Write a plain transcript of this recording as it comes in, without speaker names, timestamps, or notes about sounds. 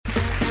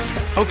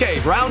Okay,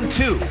 round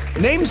 2.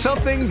 Name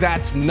something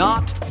that's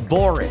not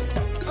boring.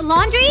 A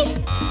laundry?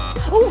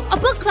 Ooh, a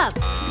book club.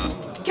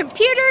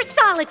 Computer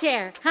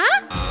solitaire,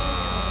 huh?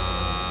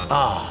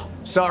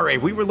 Sorry,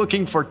 we were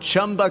looking for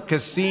Chumba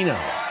Casino.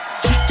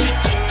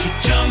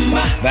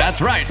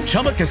 That's right.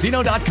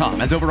 ChumbaCasino.com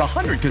has over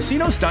 100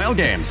 casino-style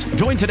games.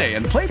 Join today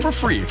and play for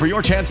free for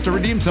your chance to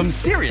redeem some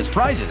serious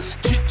prizes.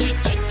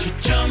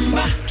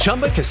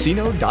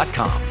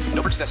 ChumbaCasino.com.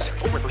 No purchase necessary.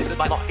 Void where prohibited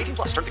by law. 18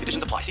 plus. Terms and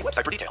conditions apply. See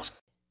website for details.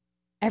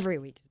 Every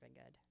week has been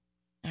good.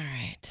 All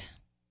right.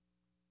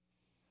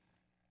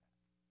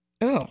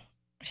 Oh, I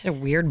just had a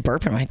weird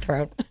burp in my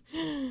throat.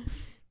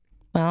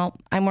 Well,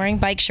 I'm wearing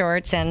bike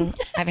shorts and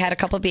I've had a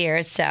couple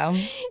beers, so.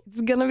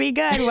 It's going to be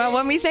good. Well,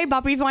 when we say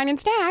puppies, wine, and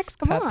snacks,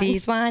 come on.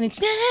 Puppies, wine, and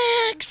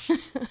snacks.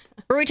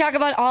 Where we talk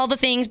about all the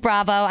things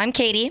Bravo. I'm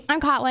Katie. I'm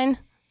Cotlin.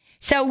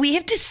 So we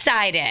have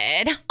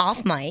decided,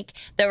 off mic,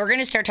 that we're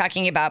going to start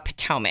talking about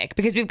Potomac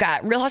because we've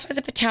got Real Housewives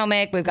of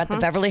Potomac, we've got the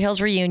Beverly Hills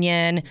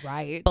Reunion,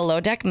 Right. Below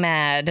Deck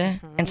Med,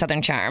 and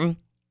Southern Charm.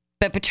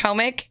 But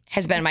Potomac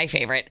has been my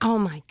favorite. Oh,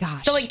 my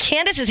gosh. So, like,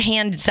 Candace is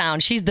hands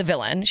down. She's the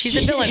villain. She's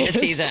the villain this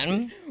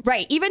season.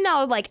 Right. Even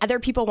though, like, other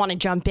people want to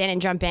jump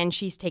in,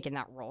 she's taken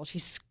that role.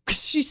 She's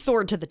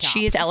soared to the top.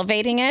 She is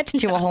elevating it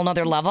to a whole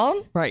nother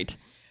level. Right.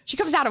 She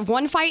comes out of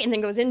one fight and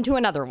then goes into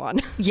another one.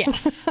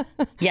 Yes.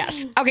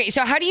 Yes. Okay,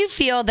 so how do you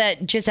feel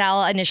that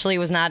Giselle initially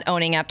was not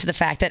owning up to the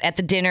fact that at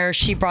the dinner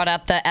she brought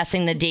up the S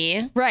and the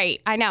D? Right.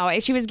 I know.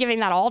 She was giving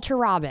that all to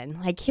Robin.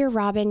 Like, here,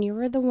 Robin, you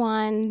were the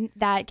one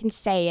that can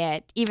say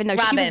it, even though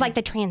she Robin. was like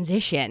the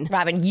transition.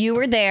 Robin, you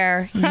were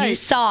there. You Right.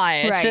 saw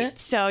it. Right.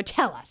 So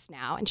tell us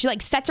now. And she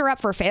like sets her up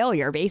for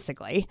failure,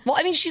 basically. Well,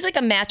 I mean, she's like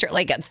a master at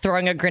like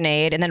throwing a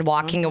grenade and then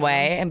walking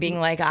away and being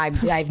like, I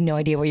have no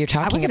idea what you're I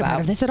talking wasn't about.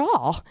 aware of this at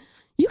all.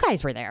 You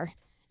guys were there.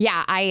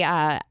 Yeah,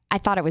 I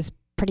thought it was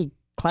pretty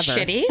clever.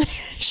 Shitty?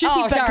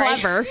 Shitty, but sorry.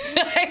 clever.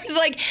 I was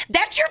like,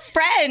 that's your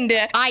friend.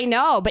 I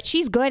know, but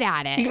she's good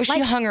at it. She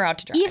hung her out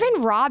to dry.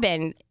 Even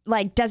Robin,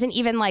 like, doesn't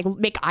even, like,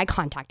 make eye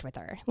contact with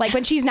her. Like,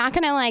 when she's not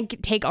going to,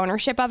 like, take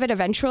ownership of it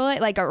eventually,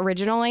 like,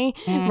 originally,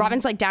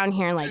 Robin's, like, down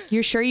here, like,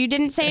 you're sure you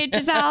didn't say it,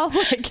 Giselle?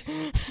 Like,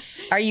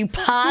 Are you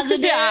positive?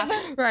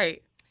 yeah,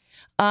 right.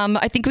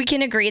 I think we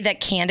can agree that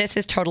Candace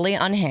is totally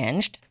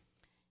unhinged.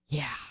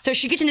 Yeah. So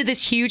she gets into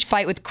this huge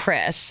fight with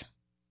Chris.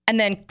 And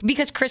then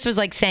because Chris was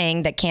like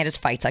saying that Candace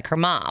fights like her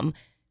mom.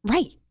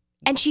 Right.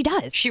 And she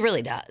does. She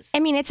really does.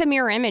 I mean, it's a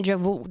mirror image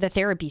of the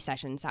therapy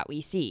sessions that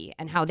we see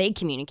and how they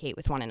communicate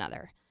with one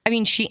another. I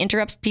mean, she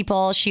interrupts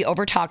people. She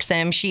overtalks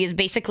them. She is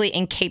basically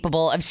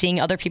incapable of seeing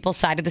other people's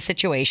side of the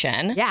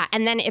situation. Yeah.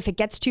 And then if it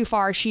gets too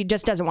far, she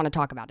just doesn't want to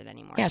talk about it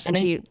anymore. Yes, And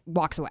and she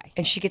walks away.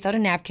 And she gets out a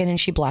napkin and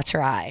she blots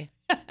her eye.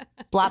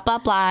 Blot,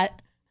 blot, blot.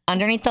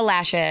 Underneath the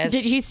lashes.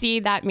 Did you see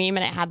that meme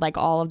and it had like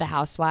all of the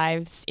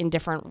housewives in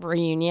different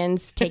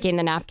reunions taking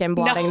the napkin,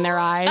 blotting their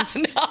eyes?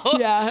 No.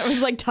 Yeah, it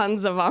was like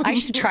tons of them. I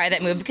should try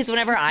that move because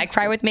whenever I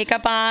cry with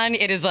makeup on,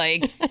 it is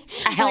like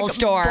a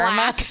hellstorm.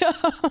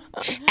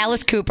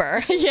 Alice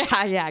Cooper.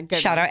 Yeah, good.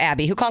 Shout out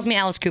Abby, who calls me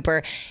Alice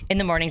Cooper in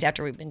the mornings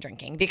after we've been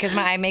drinking because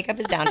my eye makeup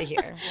is down to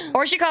here.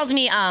 Or she calls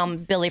me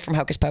Billy from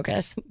Hocus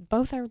Pocus.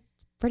 Both are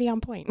pretty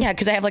on point. Yeah,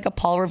 because I have like a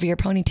Paul Revere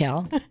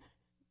ponytail.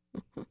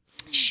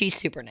 She's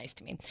super nice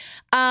to me.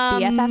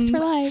 BFFs for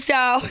life.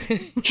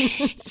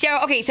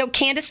 So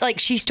Candace, like,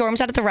 she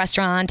storms out of the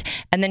restaurant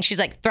and then she's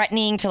like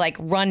threatening to like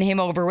run him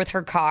over with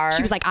her car.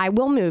 She was like, I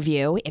will move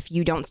you if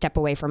you don't step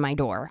away from my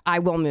door. I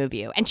will move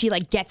you. And she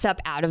like gets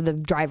up out of the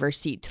driver's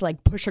seat to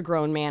like push a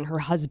grown man, her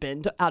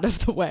husband, out of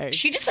the way.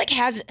 She just like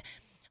has,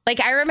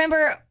 like, I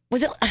remember,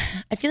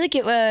 I feel like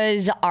it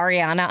was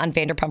Ariana on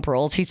Vanderpump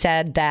Rules who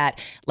said that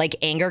like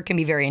anger can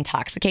be very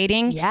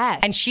intoxicating.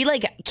 Yes. And she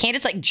like,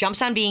 Candace like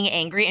jumps on being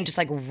angry and just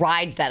like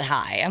rides that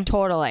high.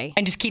 Totally.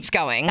 And just keeps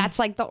going. That's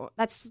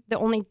the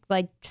only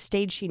like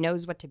stage she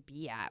knows what to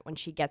be at when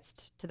she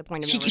gets to the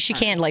point of she no return.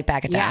 can't like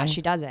back it down. Yeah,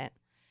 she doesn't.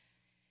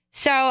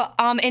 So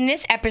in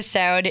this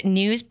episode,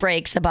 news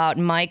breaks about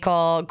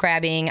Michael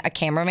grabbing a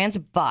cameraman's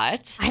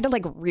butt. I had to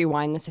like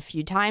rewind this a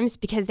few times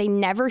because they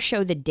never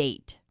show the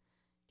date.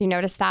 You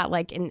notice that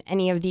like in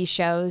any of these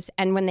shows?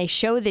 And when they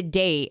show the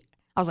date,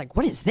 I was like,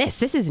 what is this?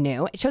 This is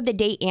new. It showed the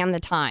date and the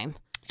time.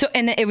 So,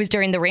 and it was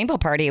during the rainbow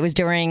party. It was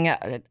during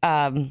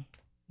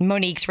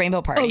Monique's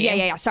rainbow party. Oh,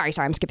 yeah. Sorry.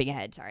 I'm skipping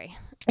ahead. Sorry.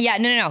 Yeah,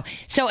 no.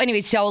 So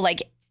anyway, so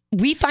like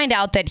we find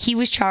out that he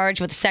was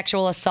charged with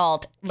sexual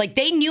assault. Like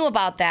they knew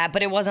about that,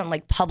 but it wasn't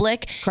like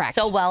public. Correct.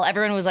 So well,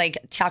 everyone was like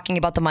talking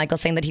about the Michael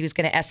saying that he was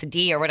going to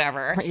S&D or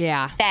whatever.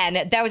 Yeah.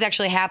 Then that was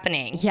actually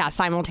happening. Yeah,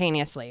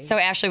 simultaneously. So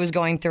Ashley was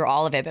going through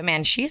all of it. But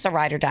man, she is a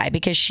ride or die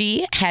because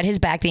she had his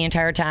back the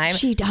entire time.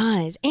 She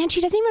does. And she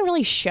doesn't even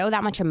really show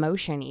that much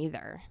emotion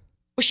either.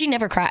 Well, she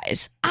never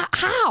cries.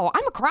 How?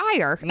 I'm a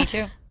crier. Me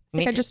too. I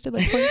think I just did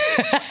like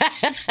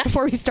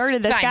before we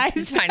started this, guys.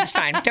 It's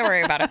fine. Don't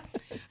worry about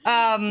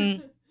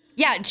it.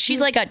 Yeah, she's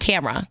like a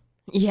Tamra.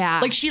 Yeah.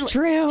 Like she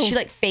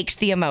like fakes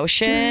the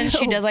emotion. True.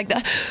 She does like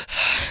the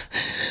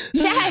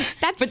Yes,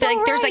 that's but so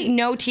like there's right. like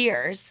no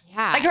tears.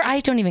 Yeah, Like her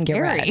eyes don't even scary.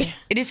 get red.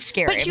 It is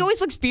scary. But she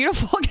always looks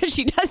beautiful because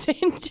she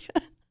doesn't.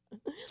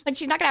 Like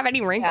she's not gonna have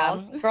any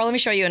wrinkles. Girl, let me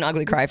show you an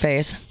ugly cry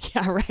face.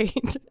 Yeah,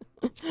 right.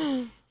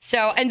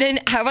 So, and then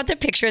how about the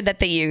picture that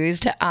they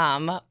used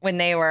when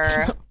they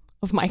were...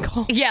 Of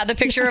Michael. Yeah, the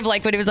picture of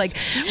like when it was like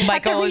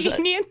Michael was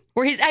reunion.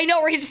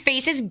 where his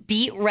face is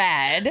beat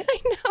red. I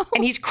know.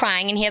 And he's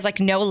crying and he has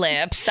like no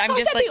lips. I'm How's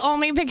just that like the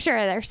only picture?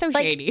 They're so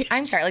like, shady.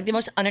 I'm sorry, like the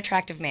most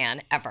unattractive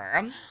man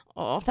ever.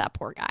 Oh, that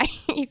poor guy.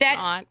 He's That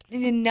not.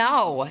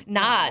 no,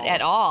 not at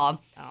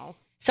all. Oh.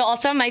 So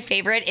also my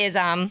favorite is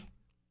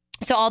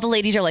so all the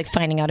ladies are like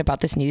finding out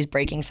about this news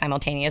breaking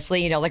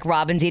simultaneously. You know, like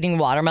Robin's eating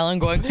watermelon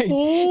going,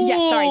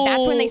 Yes, sorry.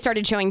 That's when they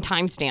started showing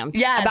timestamps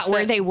Yes. about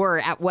where they were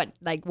at what,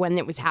 like when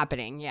it was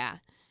happening. Yeah.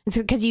 And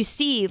so, because you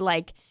see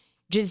like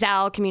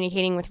Giselle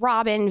communicating with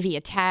Robin via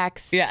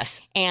text.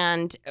 Yes.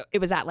 And it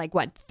was at like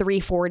what,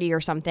 3:40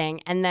 or something.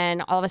 And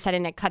then all of a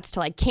sudden it cuts to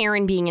like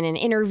Karen being in an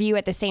interview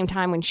at the same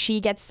time when she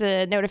gets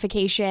the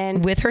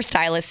notification. with her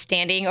stylist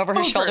standing over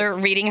her shoulder,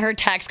 reading her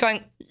text,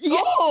 going,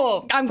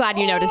 oh, I'm glad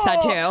you noticed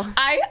that too.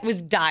 I was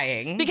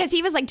dying. Because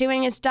he was like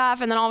doing his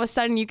stuff, and then all of a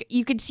sudden you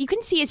couldn't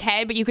see his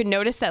head, but you could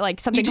notice that like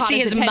something You just caught see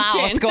his his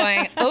attention. mouth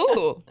going,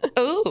 ooh,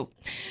 ooh.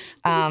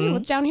 See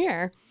what's down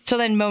here. So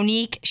then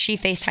Monique, she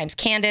FaceTimes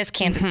Candace.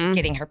 Candace is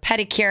getting her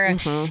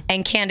pedicure,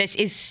 and Candace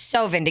is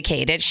so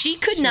vindicated. She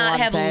could not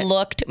loves have it.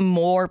 looked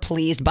more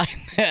pleased by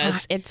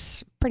this.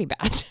 It's pretty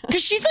bad.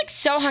 Because she's like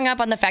so hung up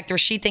on the fact where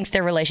she thinks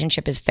their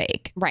relationship is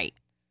fake. Right.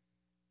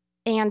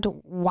 And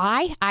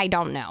why? I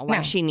don't know why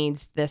No. she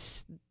needs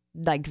this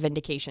like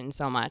vindication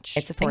so much.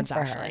 It's a thing towards for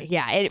her. Ashley.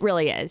 Yeah, it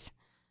really is.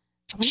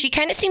 She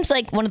kind of seems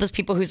like one of those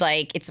people who's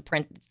like, it's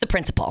the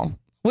principal,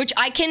 which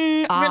I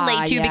can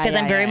relate to yeah, because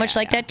I'm yeah, very yeah, much yeah,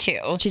 like that too.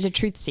 She's a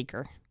truth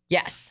seeker.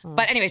 Yes.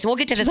 But anyways, we'll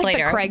get to She's this like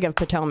later. the Craig of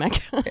Potomac.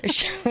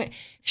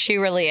 She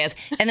really is.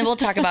 And then we'll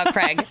talk about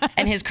Craig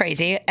and his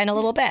crazy in a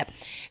little bit.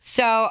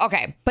 So,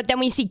 okay. But then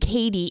we see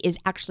Katie is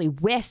actually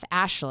with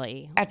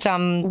Ashley At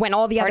when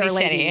all the Party other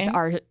ladies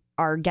City.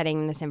 are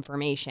getting this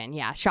information.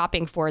 Yeah,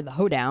 shopping for the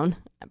hoedown.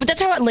 But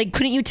that's how, like,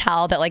 couldn't you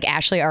tell that, like,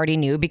 Ashley already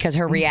knew because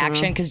her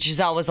reaction, because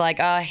Giselle was like,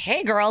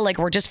 hey, girl, like,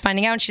 we're just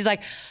finding out. And she's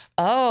like,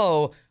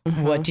 oh,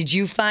 what did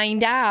you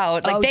find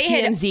out? Like, they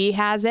had. TMZ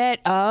has it.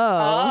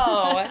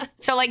 Oh.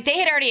 So, like, they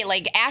had already,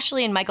 like,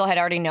 Ashley and Michael had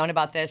already known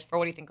about this for,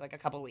 what do you think, like a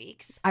couple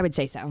weeks? I would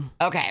say so.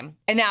 Okay.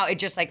 And now it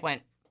just, like,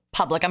 went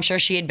public. I'm sure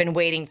she had been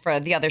waiting for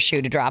the other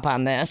shoe to drop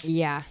on this.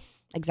 Yeah,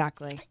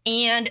 exactly.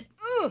 And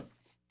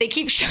they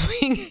keep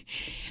showing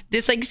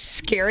this like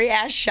scary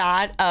ass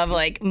shot of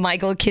like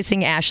Michael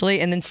kissing Ashley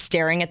and then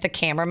staring at the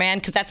cameraman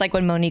because that's like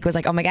when Monique was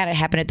like, oh my God, it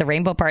happened at the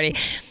rainbow party.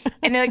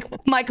 And then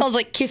like Michael's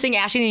like kissing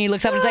Ashley and he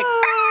looks up and he's like,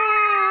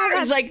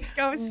 it's like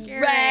so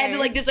scary. red,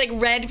 like this like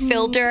red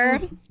filter.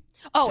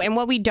 Oh, and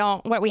what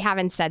we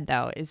haven't said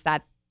though is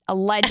that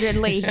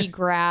allegedly he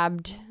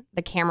grabbed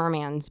the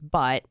cameraman's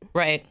butt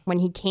Right. when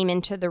he came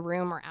into the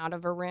room or out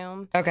of a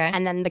room. Okay.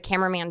 And then the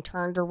cameraman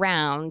turned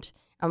around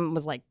and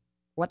was like,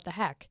 what the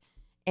heck?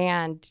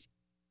 And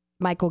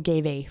Michael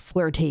gave a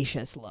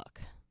flirtatious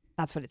look.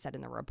 That's what it said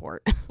in the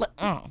report.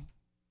 Oh.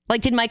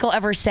 Like, did Michael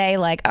ever say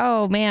like,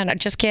 oh man,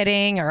 just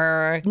kidding?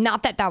 Or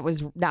Not that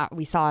was that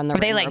we saw in the were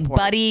they like report.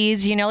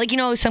 buddies? You know, like, you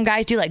know, some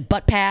guys do like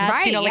butt pads,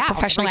 Right, you know, like yeah,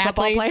 professional like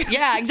football athletes. players.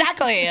 Yeah,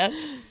 exactly.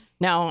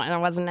 No, and it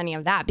wasn't any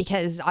of that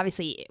because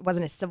obviously it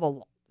wasn't a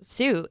civil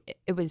suit.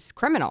 It was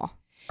criminal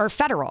or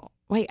federal.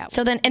 Wait.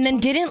 So then, and then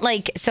didn't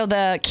like, so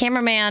the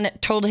cameraman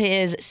told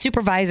his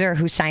supervisor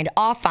who signed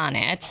off on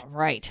it.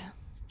 Right.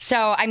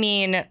 So, I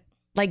mean,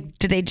 like,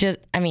 do they just,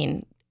 I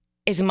mean,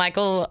 is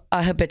Michael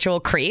a habitual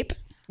creep?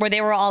 Where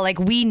they were all like,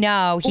 we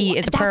know he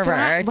is a That's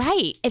pervert.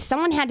 Right. If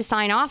someone had to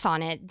sign off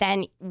on it,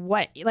 then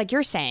what, like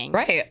you're saying,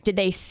 Right. Did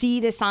they see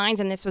the signs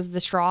and this was the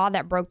straw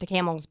that broke the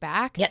camel's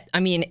back? Yeah, I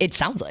mean, it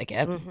sounds like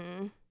it.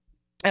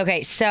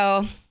 Okay,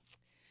 so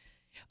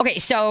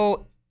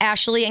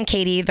Ashley and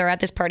Katie, they're at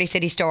this Party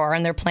City store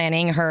and they're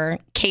planning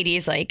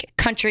Katie's like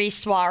country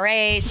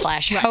soiree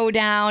 /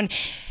 hoedown.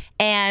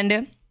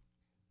 And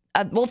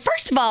well,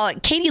 first of all,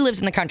 Katie lives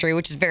in the country,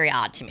 which is very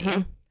odd to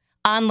me.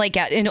 On like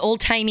an old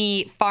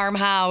timey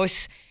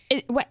farmhouse.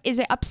 What is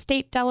it?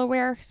 Upstate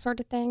Delaware sort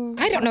of thing?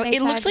 I don't know.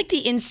 It looks like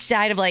the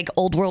inside of like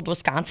Old World,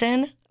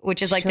 Wisconsin,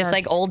 which is like this Sure.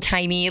 like old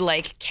timey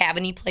like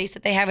cabiny place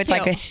that they have. It's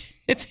like Cute.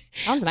 it's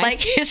Sounds nice.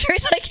 like it's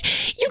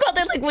like you go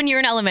there like when you're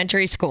in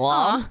elementary school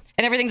and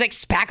everything's like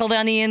spackled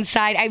on the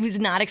inside. I was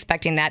not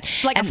expecting that.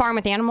 like And a farm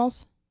with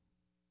animals.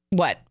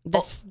 what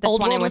This Old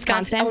one World, in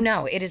Wisconsin? Oh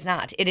no, it is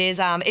not. It is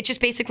it's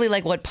just basically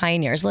like what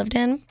pioneers lived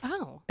in.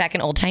 Oh. Back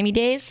in old timey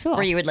days, Cool.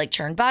 where you would like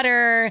churn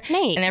butter,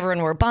 Neat. and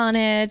everyone wore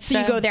bonnets. So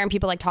you go there and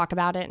people like talk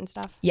about it and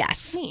stuff.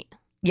 Yes, Neat.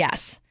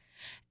 yes.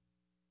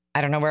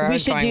 I don't know where I We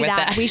was should going do with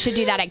that. We should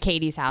do that at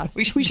Katie's house.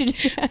 We should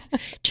just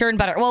churn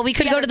butter. Well, we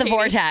could go to the Katie.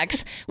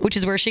 Vortex, which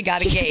is where she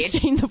got engaged.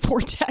 Stay in the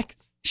vortex.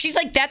 She's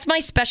like, that's my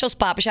special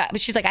spot.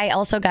 But she's like, I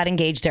also got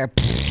engaged there.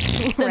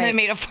 And they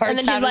made a fart And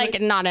then sound. she's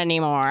like, not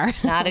anymore.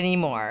 not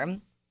anymore.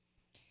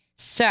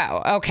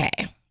 So, okay.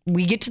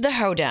 We get to the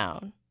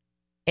hoedown.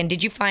 And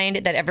did you find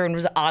that everyone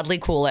was oddly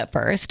cool at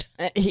first?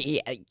 I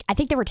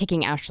think they were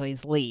taking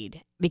Ashley's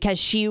lead because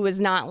she was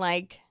not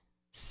like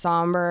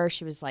somber.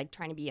 She was like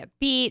trying to be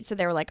upbeat. So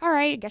they were like, all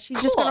right, I guess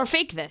she's just going to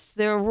fake this.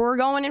 We're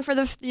going in for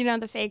the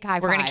fake high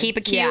fives. We're going to keep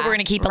it cute. Yeah, we're going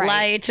to keep it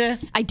light.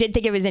 I did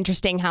think it was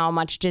interesting how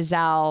much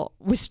Giselle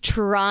was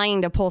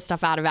trying to pull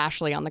stuff out of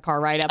Ashley on the car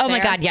ride up there. Oh my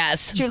God,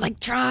 yes. She was like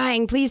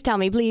trying, please tell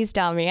me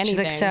anything. She's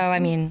like, so, I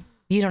mean,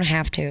 you don't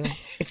have to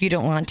if you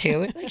don't want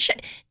to.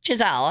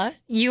 Giselle,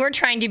 you are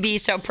trying to be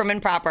so prim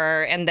and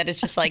proper, and that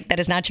is just like, that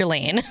is not your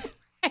lane.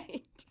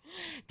 Right.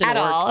 At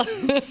all.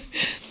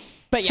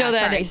 But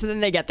yeah, so then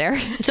they get there.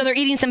 So they're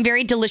eating some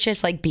very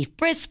delicious like beef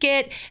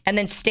brisket, and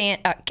then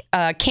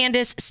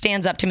Candace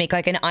stands up to make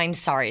like an I'm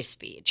sorry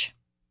speech.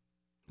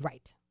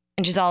 Right.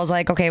 And Giselle's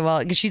like, okay,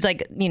 well, she's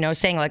like,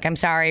 saying like, I'm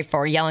sorry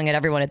for yelling at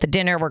everyone at the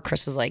dinner, where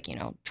Chris was like,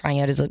 trying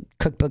out his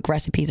cookbook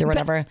recipes or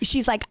whatever. But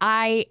she's like,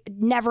 I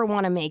never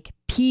want to make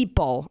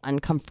people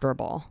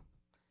uncomfortable.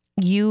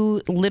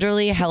 You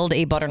literally held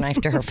a butter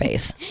knife to her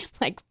face.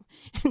 Like,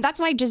 that's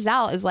why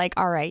Giselle is like,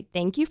 all right,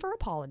 thank you for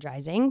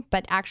apologizing,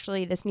 but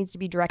actually this needs to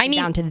be directed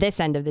down to this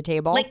end of the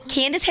table. Like,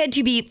 Candace had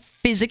to be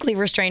physically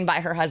restrained by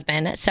her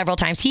husband several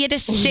times. He had to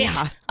sit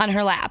on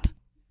her lap.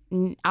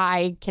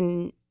 I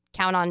can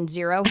count on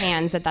 0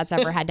 hands that's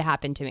ever had to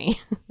happen to me.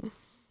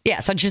 Yeah,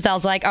 so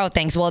Giselle's like, oh,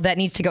 thanks. Well, that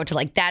needs to go to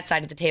like that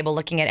side of the table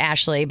looking at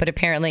Ashley. But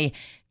apparently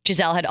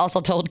Giselle had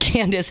also told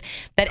Candace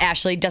that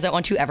Ashley doesn't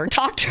want to ever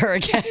talk to her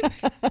again.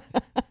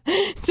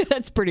 So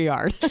that's pretty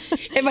hard.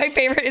 And my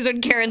favorite is when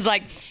Karen's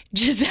like,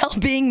 Giselle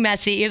being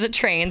messy is a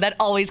train that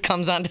always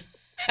comes on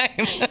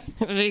time.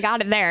 She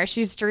got it there.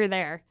 She's true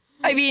there.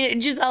 I mean,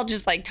 Giselle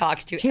just like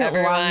talks to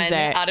everyone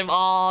out of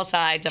all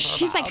sides of her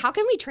She's mouth. like, how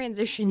can we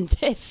transition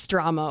this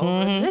drama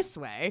over this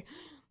way?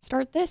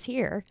 Start this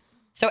here.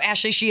 So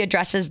Ashley, she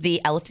addresses the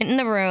elephant in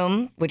the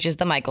room, which is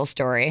the Michael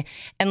story.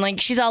 And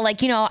like, she's all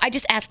like, I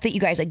just ask that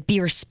you guys like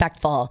be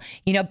respectful,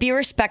 be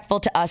respectful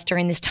to us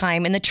during this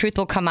time and the truth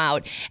will come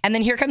out. And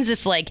then here comes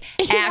this like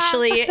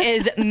Ashley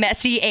is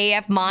messy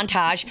AF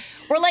montage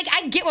where like,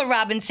 I get what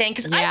Robin's saying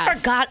because I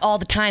forgot all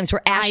the times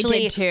where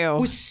Ashley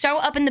was so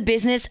up in the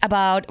business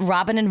about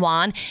Robin and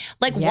Juan.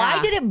 Like,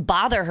 why did it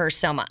bother her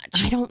so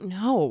much? I don't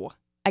know.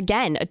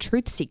 Again, a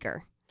truth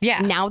seeker.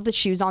 Yeah. Now the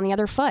shoe's on the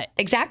other foot.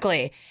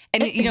 Exactly.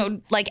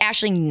 And, like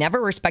Ashley never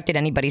respected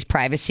anybody's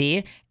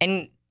privacy.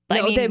 And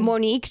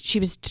Monique, she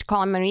was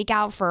calling Monique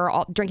out for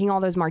drinking all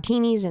those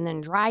martinis and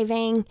then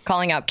driving.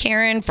 Calling out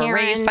Karen for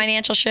Ray's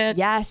financial shit.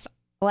 Yes.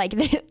 Like,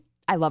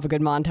 I love a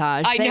good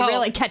montage. They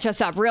really catch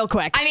us up real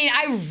quick. I mean,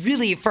 I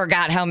really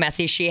forgot how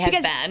messy she has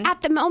been.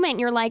 At the moment,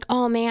 you're like,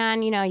 oh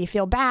man, you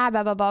feel bad,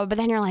 blah, blah, blah. But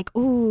then you're like,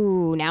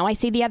 ooh, now I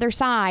see the other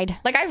side.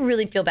 Like, I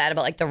really feel bad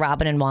about like the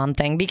Robin and Juan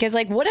thing because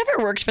like whatever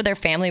works for their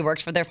family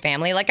works for their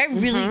family. Like, I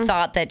really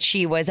thought that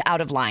she was out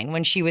of line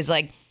when she was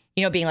like,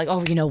 being like,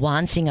 oh,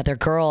 Juan seeing other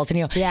girls.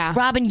 And,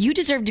 Robin, you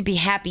deserve to be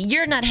happy.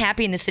 You're not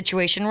happy in this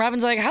situation.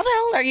 Robin's like, how the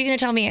hell are you going to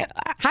tell me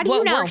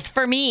what works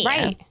for me?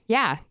 Right.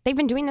 Yeah. They've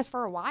been doing this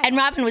for a while. And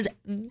Robin was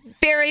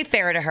very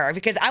fair to her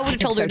because I would have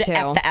told her to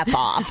F the F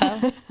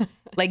off.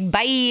 Like,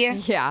 bye.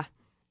 Yeah.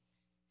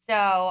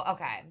 So,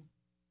 okay.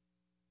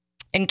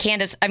 And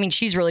Candace, I mean,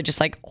 she's really just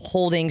like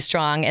holding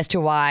strong as to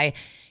why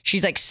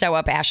she's like so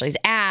up Ashley's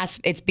ass.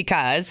 It's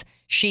because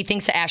she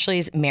thinks that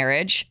Ashley's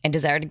marriage and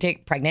desire to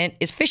get pregnant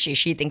is fishy.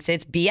 She thinks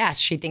it's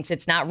BS. She thinks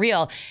it's not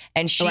real.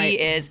 And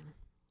she's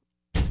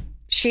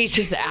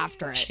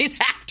after it. She's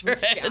after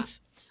it. Yeah.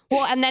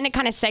 Well, and then it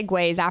kind of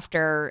segues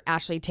after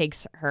Ashley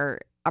takes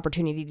her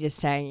opportunity to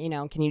say,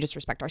 can you just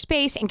respect our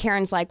space? And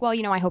Karen's like, well,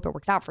 I hope it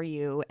works out for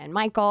you and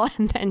Michael.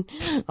 And then,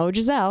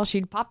 Giselle,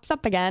 she pops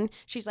up again.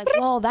 She's like,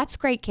 well, that's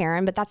great,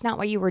 Karen, but that's not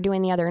what you were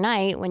doing the other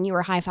night when you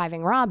were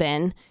high-fiving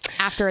Robin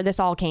after this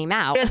all came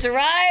out. That's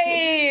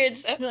right.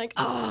 I'm like,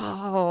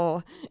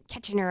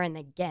 catching her in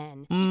the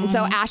again. And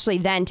so Ashley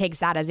then takes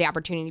that as the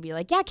opportunity to be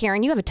like, yeah,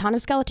 Karen, you have a ton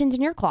of skeletons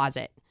in your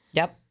closet.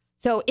 Yep.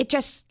 So it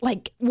just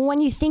like when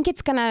you think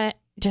it's going to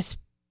just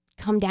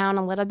come down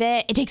a little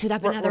bit, it takes it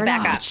up another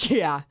notch.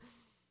 Yeah.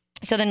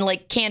 So then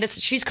like Candace,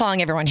 she's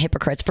calling everyone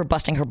hypocrites for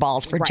busting her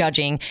balls for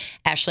judging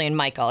Ashley and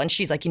Michael. And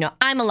she's like,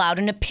 I'm allowed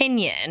an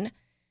opinion.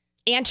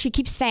 And she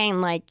keeps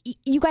saying like,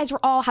 you guys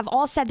have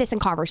all said this in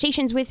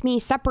conversations with me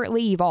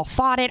separately. You've all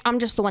thought it. I'm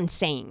just the one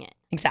saying it.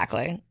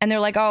 Exactly. And they're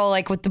like, oh,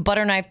 like with the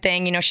butter knife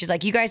thing, she's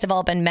like, you guys have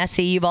all been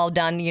messy. You've all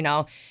done,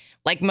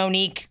 like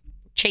Monique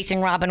chasing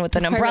Robin with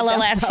an umbrella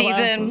last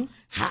season.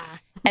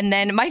 And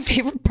then my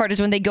favorite part is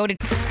when they go to...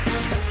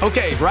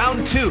 Okay,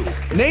 round 2.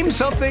 Name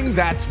something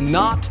that's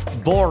not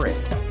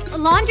boring. A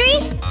laundry?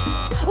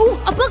 Ooh,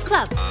 a book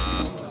club.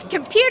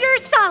 Computer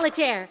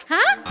solitaire,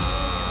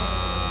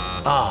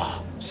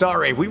 huh?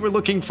 Sorry, we were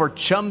looking for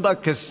Chumba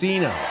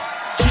Casino.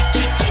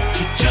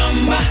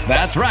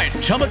 That's right.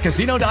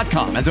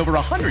 ChumbaCasino.com has over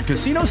 100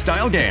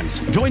 casino-style games.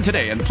 Join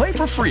today and play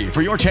for free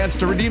for your chance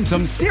to redeem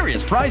some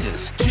serious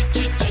prizes.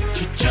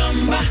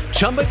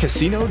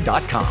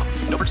 ChumbaCasino.com.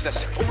 No purchase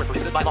necessary. Void where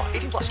prohibited by law.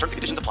 18+ terms and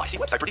conditions apply. See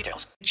website for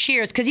details.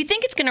 Cheers, because you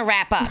think it's going to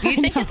wrap up. You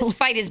think that this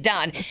fight is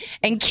done.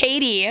 And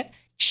Katie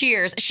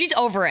cheers. She's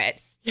over it.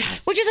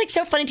 Yes. Which is like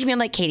so funny to me. I'm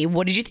like, Katie,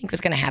 what did you think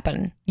was going to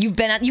happen? You've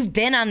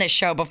been on this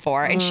show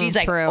before, and she's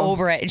like true.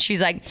 over it, and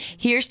she's like,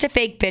 here's to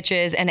fake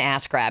bitches and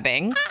ass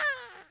grabbing.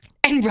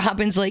 And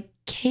Robin's like,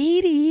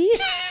 Katie.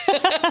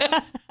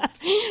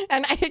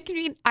 And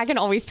I can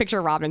always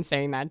picture Robin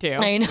saying that too.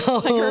 I know.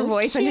 Like her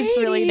voice when it's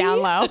really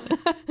down low.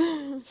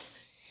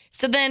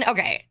 So then,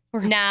 okay,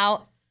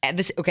 now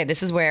this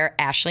is where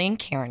Ashley and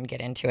Karen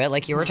get into it,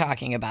 like you were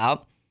talking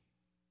about,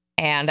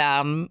 and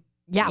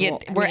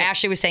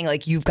Ashley was saying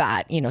like you've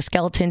got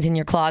skeletons in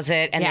your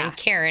closet, and then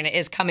Karen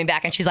is coming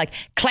back and she's like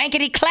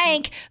clankety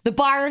clank, the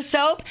bar of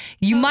soap.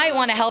 You might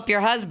want to help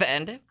your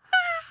husband.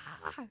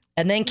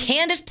 And then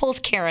Candace pulls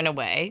Karen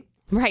away.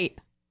 Right.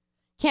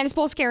 Candace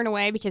pulls Karen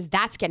away because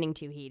that's getting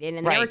too heated.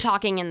 And they're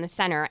talking in the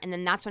center. And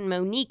then that's when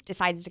Monique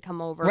decides to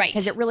come over. Right.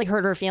 Because it really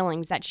hurt her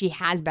feelings that she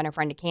has been a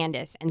friend to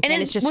Candace. And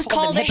Candace just was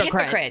called them a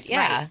hypocrites. hypocrite.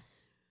 Yeah. Right.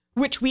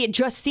 Which we had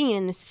just seen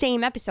in the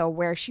same episode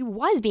where she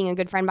was being a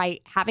good friend by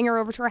having her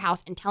over to her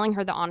house and telling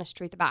her the honest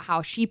truth about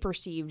how she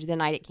perceived the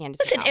night at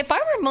Candace's house. Listen, if I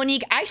were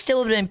Monique, I still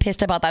would have been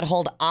pissed about that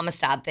whole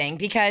Amistad thing,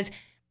 because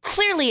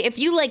clearly if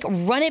you like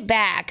run it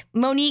back,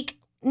 Monique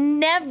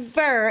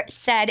never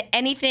said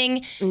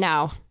anything.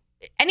 No.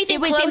 Anything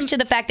close to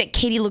the fact that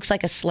Katie looks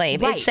like a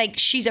slave. Right. It's like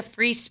she's a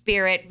free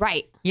spirit.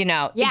 Right.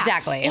 Yeah.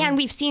 Exactly. And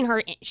we've seen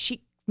her,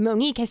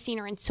 Monique has seen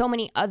her in so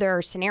many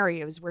other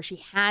scenarios where she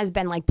has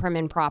been like prim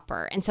and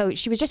proper. And so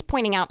she was just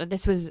pointing out that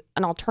this was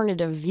an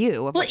alternative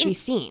view of what she's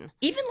seen.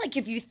 Even like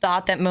if you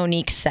thought that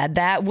Monique said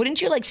that,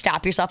 wouldn't you like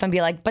stop yourself and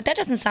be like, but that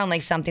doesn't sound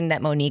like something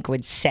that Monique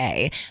would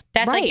say.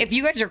 That's like, if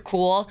you guys are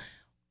cool,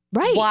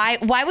 right?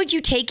 Why would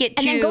you take it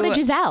and then go to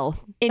Giselle,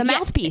 the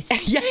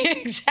mouthpiece. Yeah,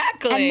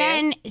 exactly. And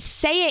then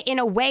say it in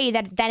a way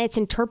that then it's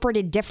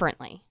interpreted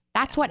differently.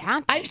 That's what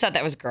happened. I just thought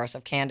that was gross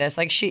of Candace.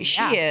 Like she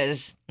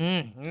is.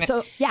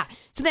 So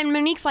then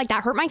Monique's like,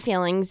 that hurt my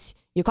feelings.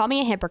 You called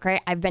me a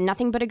hypocrite. I've been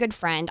nothing but a good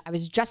friend. I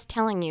was just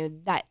telling you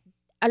that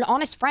an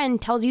honest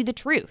friend tells you the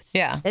truth.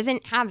 Yeah.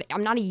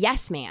 I'm not a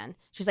yes man.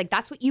 She's like,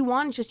 that's what you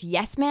want? It's just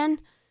yes men?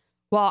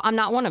 Well, I'm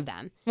not one of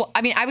them. Well,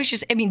 I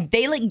mean,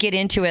 they like get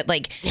into it.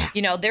 Like,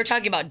 they're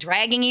talking about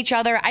dragging each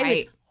other. I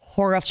was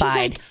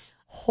horrified.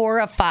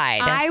 Horrified.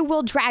 I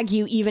will drag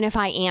you even if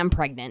I am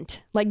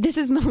pregnant. Like, this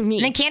is Monique.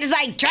 And then Candace's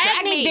like,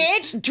 drag me,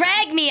 bitch.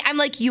 Drag me. I'm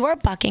like, you are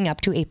bucking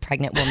up to a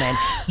pregnant woman.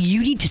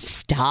 You need to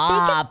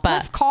stop. They can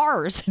lift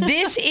cars.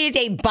 This is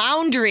a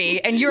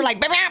boundary. And you're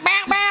like, bow, bow,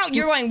 bow, bow.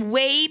 You're going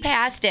way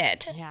past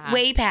it. Yeah.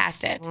 Way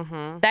past it.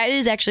 Mm-hmm. That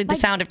is actually the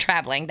sound of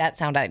traveling. That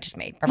sound I just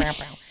made. Bow, bow,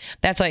 bow.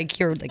 That's like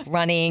you're like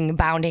running,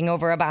 bounding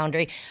over a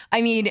boundary.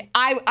 I mean,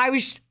 I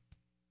was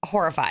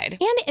horrified.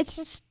 And it's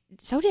just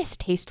so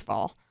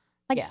distasteful.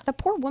 Like, the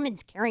poor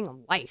woman's carrying a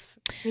life.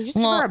 Can you just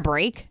give her a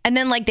break? And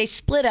then, like, they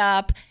split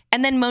up.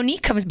 And then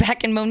Monique comes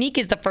back, and Monique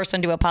is the first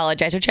one to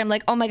apologize, which I'm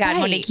like, oh, my God,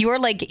 Monique, you're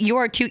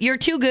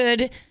too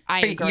good. I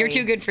agree. You're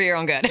too good for your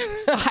own good.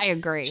 I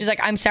agree. She's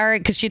like, I'm sorry,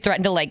 because she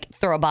threatened to, like,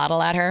 throw a bottle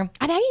at her.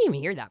 I didn't even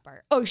hear that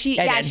part. Oh, she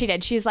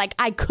did. She's like,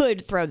 I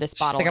could throw this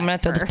bottle She's like, I'm going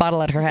to throw this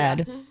bottle at her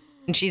head. Yeah.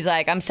 And she's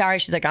like, I'm sorry.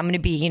 She's like, I'm going to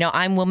be,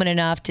 I'm woman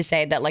enough to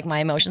say that, like, my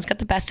emotions got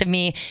the best of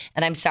me,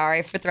 and I'm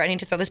sorry for threatening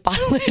to throw this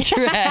bottle at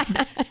your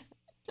head.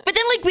 But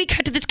then, like, we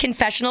cut to this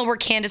confessional where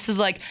Candace is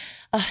like,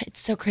 oh,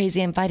 it's so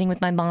crazy. I'm fighting with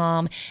my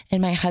mom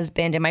and my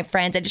husband and my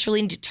friends. I just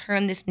really need to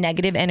turn this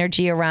negative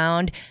energy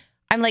around.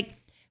 I'm like,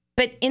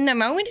 but in the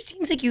moment, it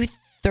seems like you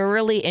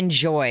thoroughly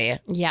enjoy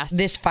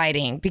this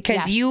fighting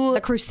because the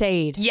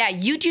crusade. Yeah,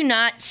 you do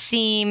not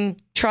seem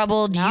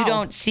troubled. No. You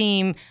don't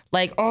seem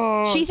like,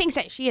 oh. She thinks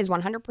that she is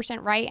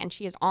 100% right and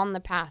she is on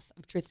the path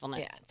of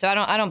truthfulness. Yeah. So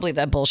I don't believe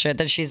that bullshit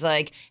that she's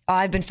like, oh,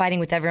 I've been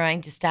fighting with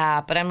everyone to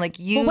stop. But I'm like,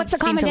 well, what's the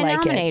common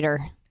denominator?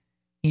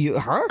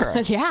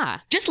 Her. Yeah.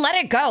 Just let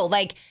it go.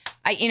 Like,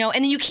 and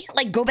then you can't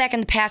like go back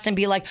in the past and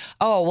be like,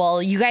 oh, well,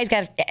 you guys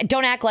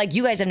don't act like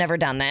you guys have never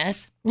done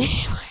this.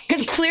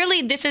 Because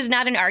clearly this is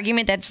not an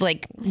argument that's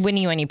like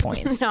winning you any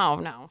points.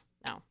 No.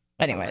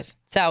 Anyways,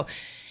 so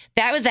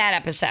that was that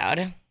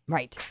episode.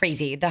 Right.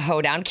 Crazy. The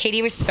hoedown.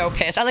 Katie was so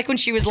pissed. I like when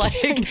she was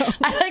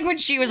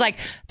like,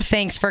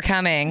 thanks for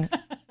coming.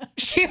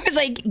 She was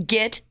like,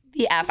 get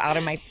the F out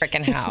of my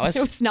freaking house. It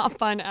was not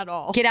fun at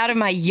all. Get out of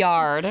my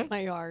yard.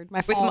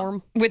 My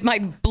farm. With my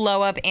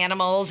blow up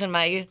animals and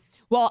my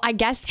Well, I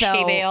guess though,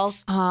 hay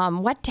bales.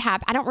 What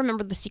happened? I don't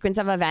remember the sequence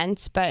of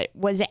events, but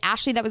was it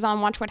Ashley that was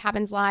on Watch What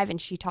Happens Live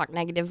and she talked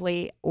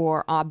negatively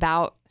or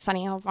about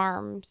Sunny Hill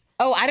Farms?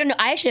 Oh, I don't know.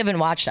 I actually haven't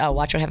watched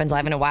Watch What Happens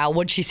Live in a while.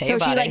 What'd she say about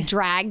it? So she like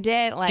dragged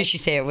it. Like, did she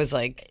say it was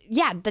like?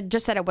 Yeah,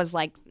 just that it was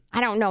like, I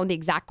don't know the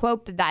exact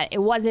quote, but that it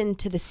wasn't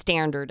to the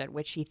standard at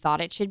which she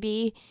thought it should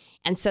be.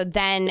 And so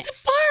then it's a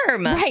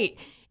farm. Right.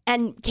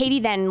 And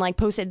Katie then like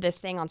posted this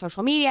thing on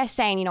social media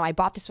saying, you know, I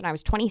bought this when I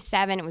was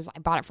 27. I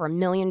bought it for $1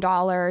 million.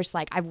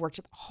 Like I've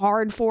worked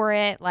hard for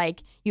it.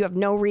 Like you have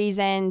no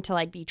reason to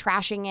like be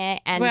trashing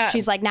it. And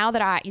she's like, now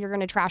that you're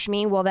going to trash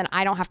me, well then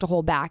I don't have to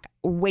hold back.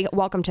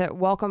 Welcome for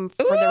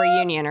the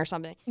reunion or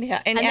something.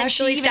 Yeah, and then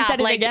Ashley she even said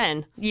it like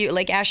again.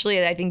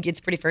 Ashley, I think it's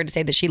pretty fair to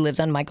say that she lives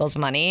on Michael's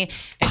money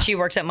and she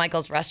works at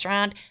Michael's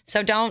restaurant.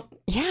 So don't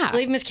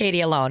leave Miss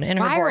Katie alone in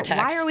her vortex.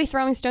 Why are we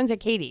throwing stones at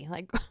Katie?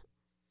 Like,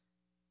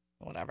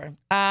 whatever.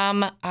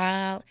 We're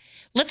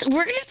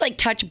gonna just like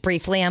touch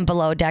briefly on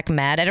Below Deck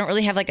Med. I don't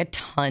really have like a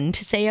ton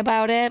to say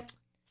about it.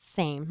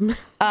 Same.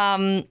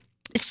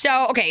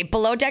 So okay,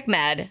 Below Deck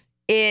Med.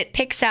 It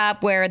picks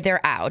up where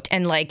they're out,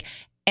 and like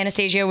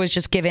Anastasia was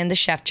just given the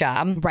chef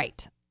job,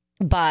 right?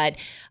 But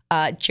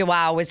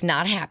Joao was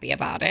not happy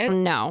about it.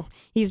 No,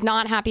 he's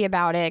not happy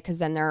about it because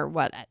then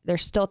they're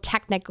still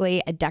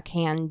technically a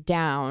deckhand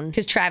down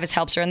because Travis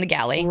helps her in the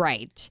galley,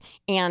 right?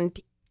 And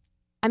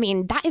I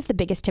mean, that is the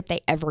biggest tip they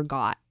ever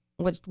got.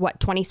 Was what,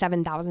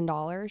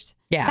 $27,000?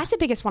 Yeah. That's the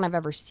biggest one I've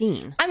ever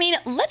seen. I mean,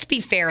 let's be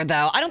fair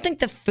though. I don't think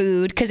the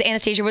food, because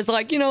Anastasia was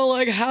like, you know,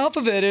 like half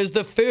of it is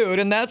the food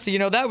and that's, you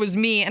know, that was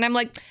me. And I'm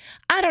like,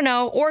 I don't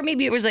know. Or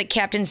maybe it was like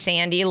Captain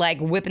Sandy, like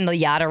whipping the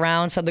yacht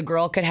around so the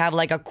girl could have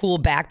like a cool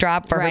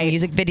backdrop for her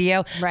music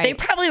video. Right. They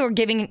probably were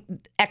giving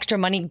extra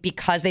money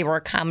because they were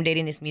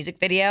accommodating this music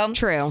video.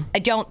 True. I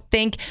don't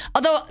think,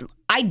 although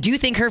I do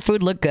think her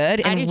food looked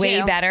good and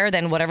way better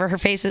than whatever her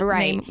face is,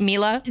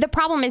 Mila. The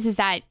problem is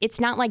that it's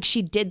not like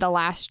she did the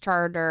last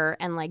charter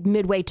and like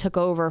Midway took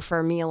over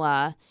for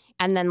Mila.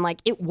 And then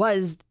like it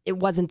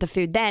wasn't the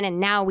food then, and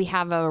now we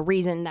have a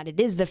reason that it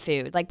is the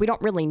food. Like we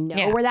don't really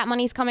know where that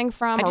money's coming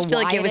from. I just feel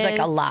like it was like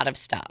a lot of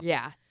stuff.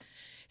 Yeah.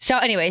 So,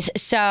 anyways,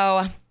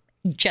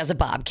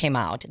 Jezebab came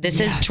out. This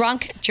is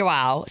drunk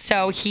Joao.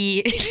 So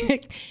he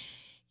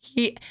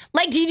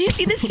like, did you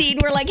see the scene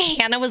where like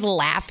Hannah was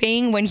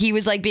laughing when he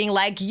was like being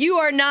like, "You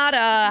are not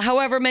a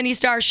however many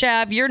star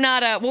chef. You're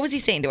not a," what was he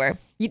saying to her?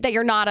 That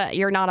you're not a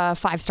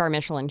 5-star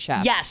Michelin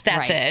chef. Yes,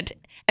 that's it.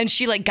 And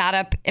she like got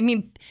up. I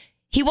mean,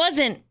 he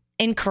wasn't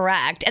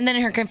incorrect. And then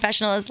in her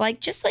confessional is like,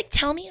 just like,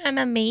 tell me I'm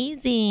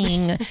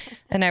amazing.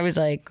 And I was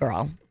like,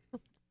 girl,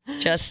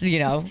 just, you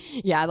know,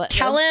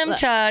 tell him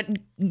to,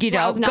 you know.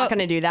 I was not going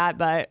to do that,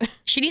 but.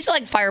 She needs to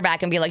like fire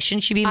back and be like,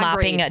 shouldn't she be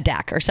mopping a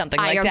deck or something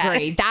like that? I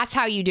agree. That's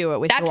how you do it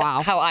with Joao.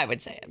 That's how I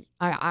would say it.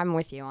 I'm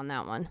with you on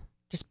that one.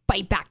 Just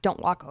bite back, don't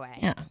walk away.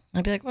 Yeah.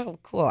 I'd be like, well,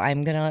 cool.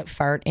 I'm going to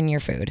fart in your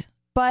food.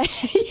 But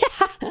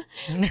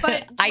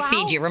but I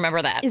feed you.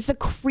 Remember that. Is the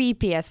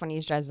creepiest when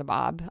he's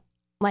Jezebab.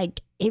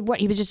 Like he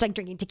was just like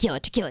drinking tequila.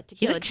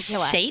 He's like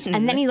Satan.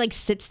 And then he like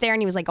sits there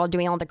and he was like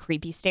doing all the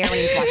creepy stare when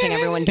he's watching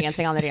everyone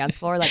dancing on the dance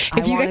floor. Like,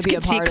 I want to be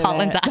a part of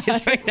it. If you guys can see Colin's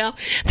eyes right now,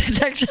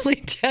 that's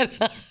actually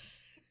Jenna.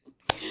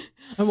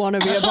 I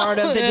want to be a part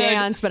of the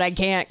dance, but I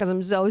can't because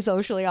I'm so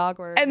socially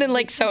awkward. And then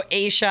like, so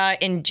Aisha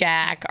and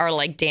Jack are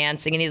like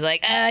dancing and he's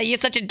like, you're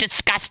such a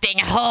disgusting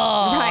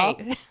hoe.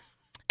 Right.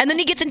 And then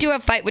he gets into a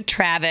fight with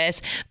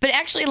Travis. But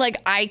actually, like,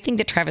 I think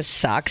that Travis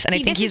sucks. And I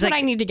think this is what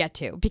I need to get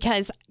to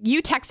because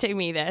you texted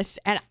me this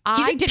and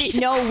I didn't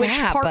know which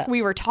part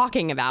we were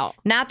talking about.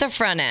 Not the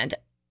front end.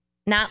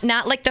 Not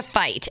like the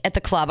fight at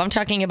the club. I'm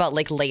talking about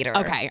like later.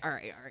 Okay. All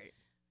right.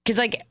 Because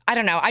like, I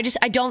don't know. I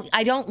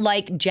don't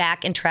like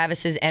Jack and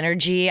Travis's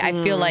energy. I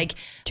feel like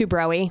too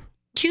broy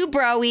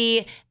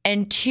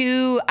and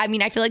too, I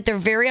mean, I feel like they're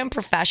very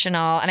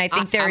unprofessional. And I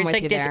think there's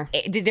like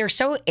this, they're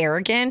so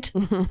arrogant.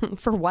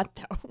 For what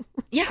though?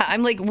 Yeah.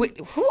 I'm like,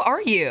 who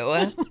are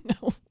you?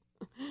 No.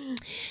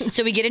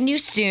 So we get a new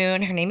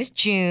Stoon. Her name is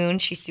June.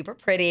 She's super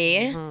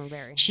pretty.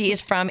 Very. She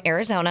is from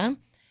Arizona.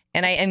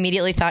 And I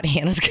immediately thought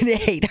Hannah's going to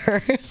hate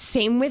her.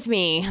 Same with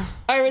me.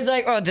 I was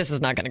like, oh, this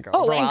is not going to go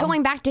well. And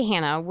going back to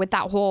Hannah with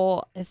that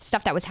whole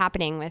stuff that was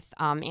happening with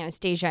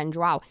Anastasia and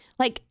Joao,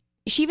 like,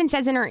 she even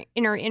says in her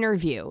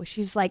interview,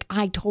 she's like,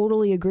 I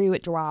totally agree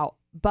with Joao,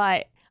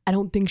 but I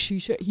don't think he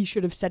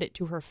should have said it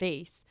to her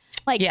face.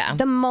 Like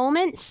the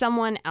moment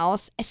someone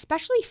else,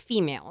 especially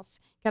females,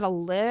 get a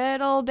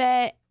little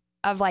bit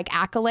of like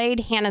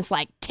accolade, Hannah's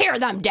like, tear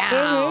them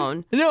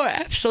down. No,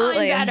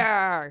 absolutely. I'm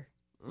better.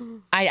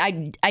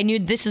 I knew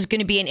this was going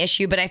to be an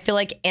issue, but I feel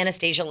like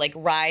Anastasia like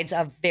rides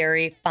a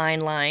very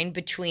fine line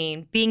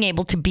between being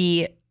able to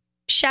be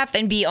chef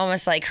and be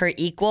almost like her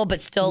equal,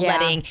 but still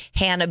letting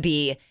Hannah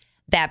be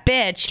that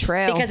bitch.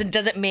 True. Because it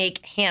doesn't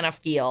make Hannah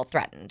feel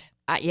threatened.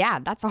 Yeah,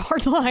 that's a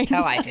hard line. That's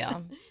how I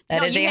feel.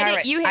 That is a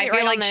hard. You hit it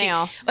right on the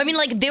nail. I mean,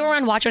 like they were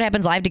on Watch What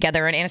Happens Live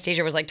together, and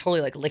Anastasia was like totally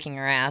like licking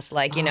her ass,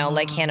 like you know,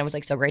 like Hannah was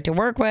like so great to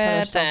work with, so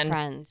they're still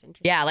friends.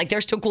 Yeah, like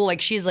they're still cool.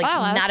 Like she's like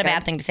not a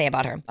bad thing to say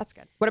about her. That's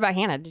good. What about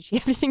Hannah? Did she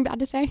have anything bad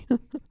to say?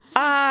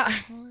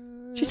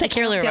 She's like,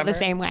 I really feel the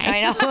same way.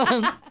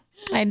 I know.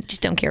 I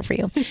just don't care for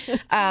you.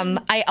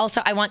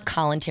 I want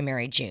Colin to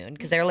marry June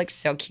because they're like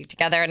so cute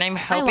together, and I'm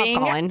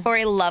hoping for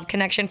a love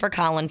connection for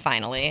Colin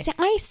finally.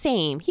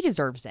 Same. He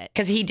deserves it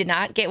because he did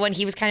not get one.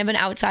 He was kind of an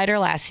outsider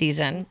last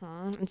season.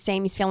 And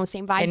same. He's feeling the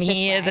same vibes. And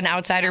he is an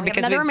outsider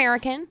because another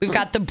American. We've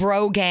got the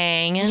bro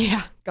gang.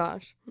 Yeah.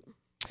 Gosh.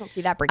 don't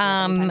see that breaking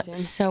up anytime soon.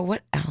 So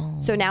what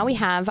else? So now we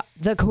have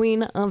The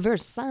Queen of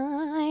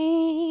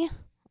Versailles.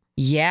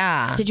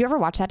 Yeah. Did you ever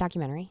watch that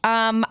documentary?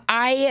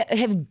 I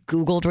have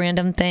Googled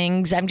random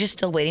things. I'm just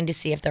still waiting to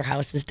see if their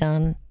house is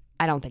done.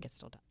 I don't think it's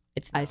still done.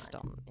 It's But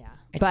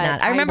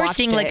not. I remember watched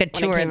seeing like a it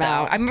when it tour came though.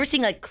 out. I remember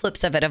seeing like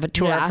clips of it, of a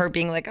tour Yeah. of her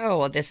being like, "Oh,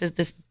 well, this is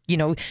this,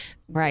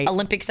 Right.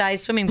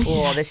 Olympic-sized swimming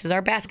pool. This is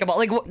our basketball."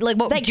 Like what?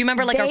 Do you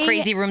remember like our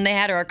crazy room they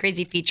had or our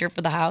crazy feature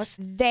for the house?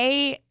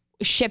 They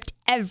shipped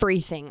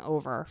everything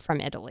over from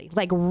Italy,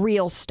 like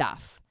real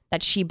stuff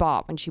that she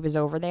bought when she was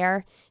over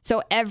there.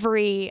 So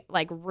every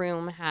like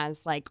room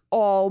has like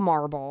all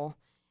marble.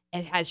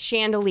 It has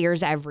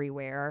chandeliers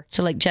everywhere.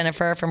 So like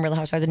Jennifer from Real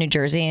Housewives of New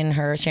Jersey and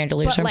her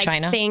chandeliers But from like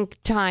China.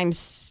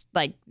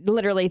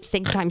 literally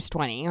think times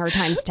 20 or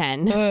times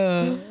 10.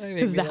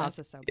 Because the house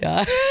is so big.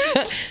 Yeah.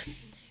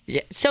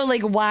 Yeah. So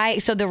like why?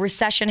 So the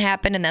recession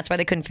happened and that's why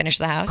they couldn't finish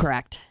the house?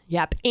 Correct.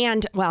 Yep.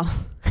 And well,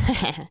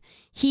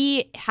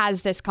 he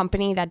has this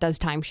company that does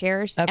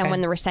timeshares. Okay. And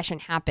when the recession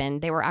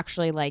happened, they were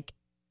actually like,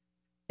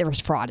 there was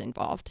fraud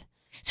involved.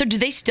 So do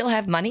they still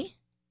have money?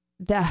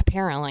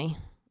 Apparently.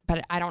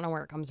 But I don't know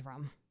where it comes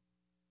from.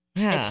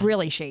 Yeah. It's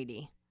really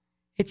shady.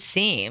 It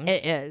seems.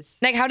 It is.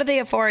 Like, how do they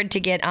afford to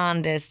get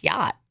on this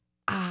yacht?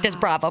 Does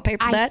Bravo pay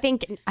for I that?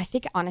 think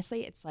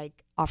honestly, it's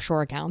like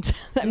offshore accounts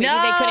that maybe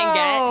No! they couldn't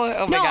get.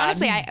 Oh my no, God.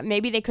 honestly,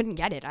 maybe they couldn't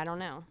get it. I don't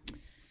know.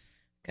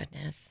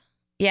 Goodness.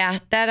 Yeah,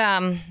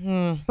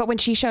 that But when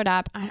she showed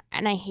up,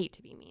 and I hate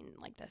to be mean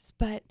like this,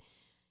 but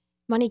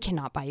money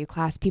cannot buy you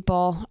class,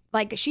 people.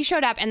 Like she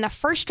showed up, and the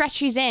first dress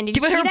she's in, did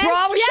you But see her this? bra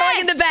was showing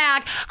in Yes! the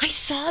back. I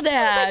saw I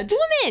that. was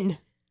like, woman,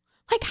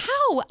 like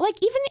how? Like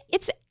even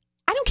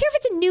I don't care if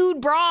it's a nude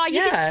bra. You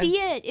Yeah. can see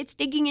it. It's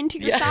digging into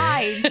your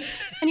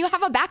sides, and you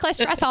have a backless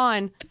dress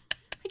on.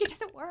 Like it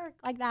doesn't work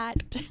like that.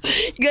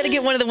 You got to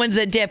get one of the ones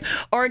that dip,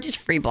 or just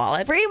free ball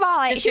it. Free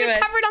ball it. Just She do was it.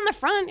 covered on the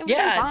front. It was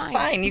Yeah, it's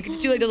fine. You can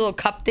do like those little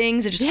cup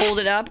things and just hold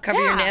it up, cover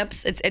your Yeah.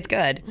 nips. It's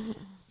good.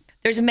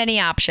 There's many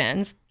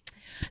options.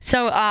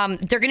 So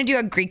they're going to do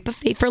a Greek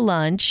buffet for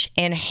lunch,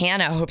 and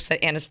Hannah hopes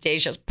that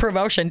Anastasia's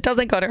promotion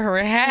doesn't go to her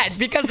head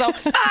because they'll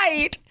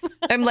fight.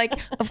 I'm like,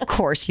 of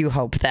course you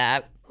hope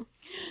that.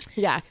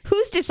 Yeah.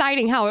 Who's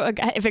deciding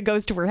if it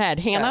goes to her head?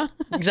 Hannah?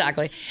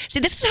 Exactly. See,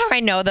 this is how I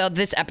know though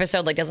this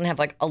episode like doesn't have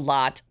like a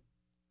lot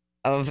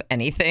of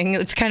anything.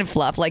 It's kind of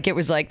fluff. Like it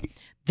was like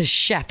the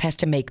chef has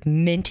to make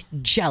mint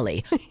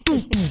jelly.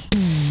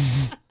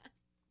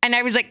 And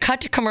I was like,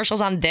 cut to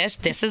commercials on this.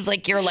 This is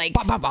like your like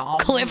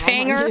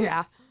cliffhanger.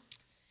 Yeah.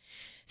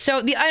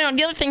 So the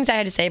other things I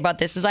had to say about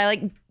this is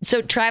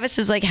so Travis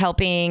is like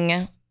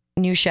helping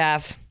new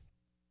chef.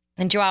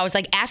 And Joao was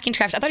like asking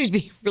Travis, I thought he was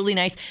being really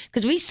nice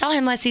because we saw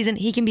him last season.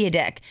 He can be a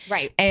dick.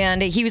 Right.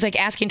 And he was like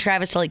asking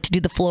Travis to do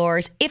the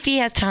floors if he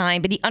has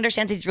time, but he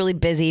understands he's really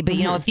busy. But,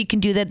 if you can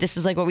do that, this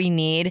is like what we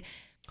need.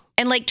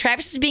 And like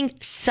Travis is being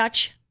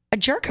such a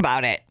jerk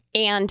about it.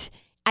 And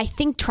I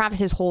think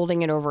Travis is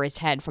holding it over his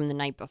head from the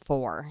night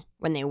before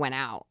when they went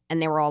out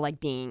and they were all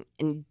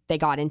and they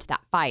got into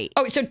that fight.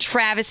 Oh, so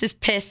Travis is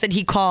pissed that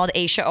he called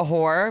Aisha a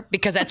whore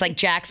because that's like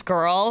Jack's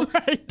girl.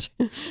 Right.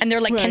 And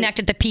they're like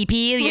connected to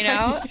pee-pee, you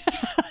know?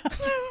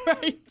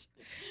 Right.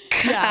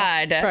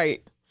 God.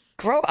 Right.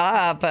 Grow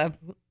up.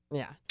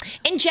 Yeah.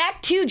 And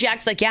Jack too.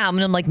 Jack's like, yeah, I'm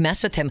gonna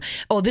mess with him.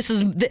 Oh,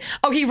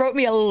 he wrote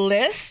me a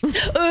list.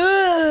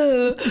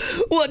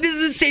 What? This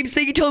is the same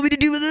thing he told me to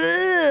do.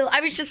 I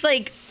was just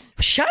like,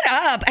 shut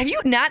up. Have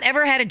you not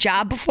ever had a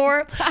job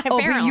before? Oh,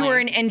 but you were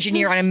an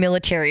engineer on a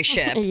military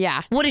ship.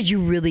 Yeah. What did you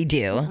really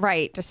do?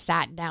 Right. Just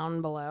sat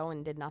down below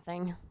and did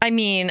nothing. I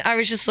mean, I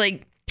was just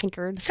like,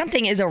 Tinkered.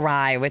 something is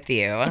awry with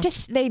you.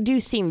 They do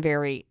seem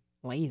very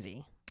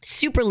lazy.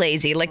 Super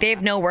lazy. Like they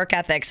have no work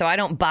ethic. So I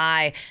don't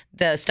buy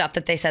the stuff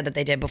that they said that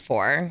they did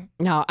before.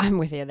 No, I'm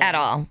with you there.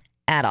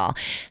 At all.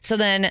 So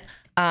then,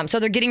 so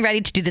they're getting ready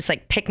to do this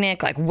like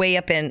picnic, like way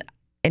up in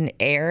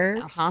air.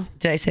 Uh-huh.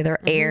 Did I say they're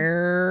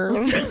air?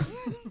 I'll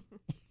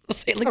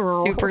say it like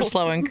super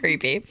slow and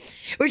creepy,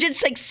 which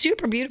is like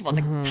super beautiful. It's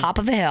like top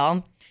of a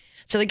hill.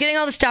 So they're getting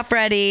all the stuff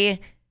ready.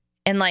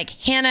 And like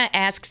Hannah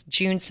asks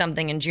June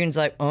something and June's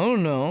like, oh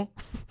no.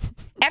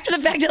 After the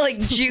fact that like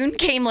June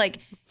came like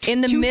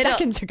in the 2 middle.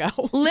 seconds ago.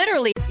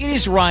 Literally. It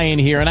is Ryan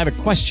here, and I have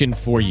a question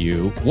for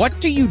you. What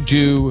do you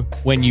do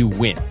when you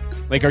win?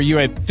 Like, are you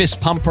a fist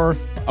pumper,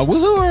 a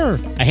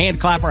woohooer, a hand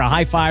clapper, a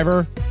high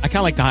fiver? I kind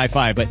of like the high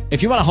five, but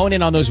if you want to hone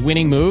in on those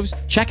winning moves,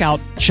 check out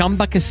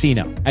Chumba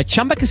Casino. At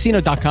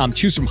ChumbaCasino.com,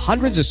 choose from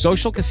hundreds of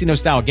social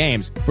casino-style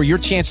games for your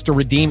chance to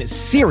redeem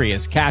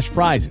serious cash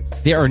prizes.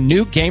 There are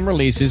new game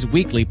releases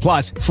weekly,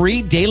 plus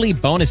free daily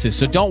bonuses.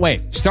 So don't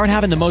wait. Start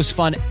having the most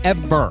fun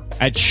ever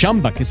at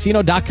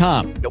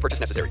ChumbaCasino.com. No purchase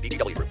necessary.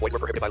 VGW Group. Void where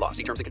prohibited by law.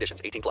 See terms and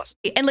conditions. 18+.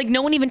 And like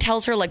no one even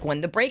tells her like when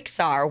the breaks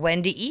are,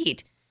 when to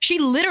eat. She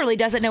literally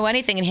doesn't know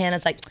anything. And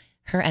Hannah's like,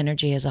 her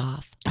energy is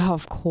off. Oh,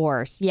 of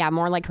course. Yeah,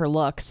 more like her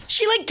looks.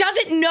 She like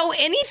doesn't know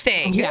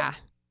anything. Yeah.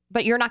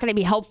 But you're not going to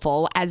be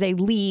helpful as a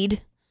lead.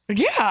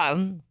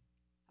 Yeah.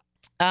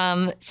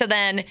 So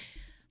then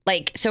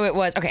so it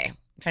was, okay, I'm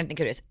trying to think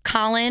who it is.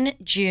 Colin,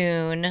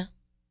 June,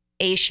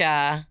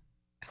 Aisha.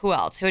 Who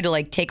else? Who had to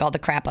like take all the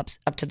crap up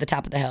to the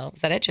top of the hill?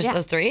 Was that it? Just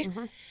those three?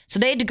 Mm-hmm. So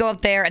they had to go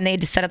up there and they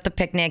had to set up the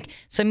picnic.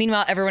 So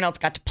meanwhile, everyone else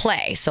got to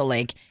play. So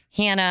like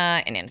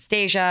Hannah and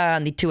Anastasia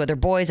and the two other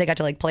boys, they got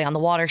to like play on the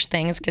water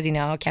things because, you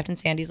know, Captain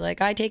Sandy's like,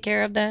 I take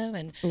care of them.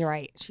 And You're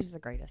right. She's the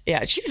greatest.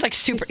 yeah, she was like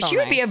super. She's so she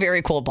would be a nice.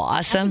 very cool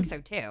boss. I think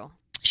so too.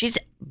 She's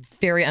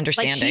very Like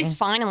understanding. she's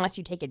fine unless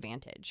you take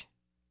advantage.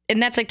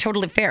 And that's like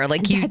totally fair.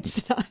 Like you,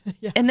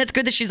 Yeah. and that's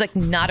good that she's like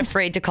not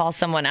afraid to call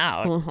someone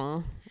out.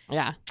 Mm-hmm.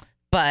 Yeah.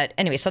 But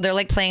anyway, so they're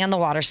like playing on the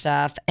water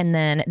stuff. And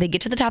then they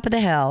get to the top of the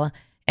hill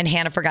and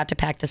Hannah forgot to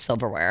pack the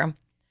silverware.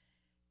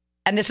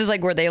 And this is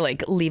like where they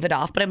like leave it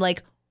off. But I'm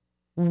like,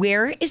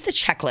 where is the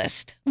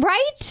checklist?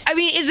 Right? I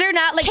mean, is there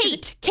not like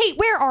Kate,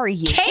 where are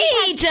you? Kate!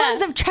 has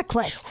tons of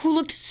checklists. who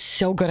looked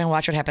so good on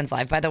Watch What Happens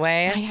Live, by the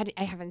way?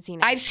 I haven't seen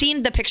it. I've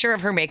seen the picture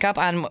of her makeup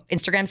on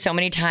Instagram so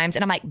many times.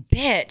 And I'm like,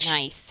 bitch.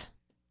 Nice.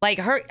 Like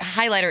her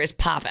highlighter is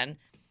popping.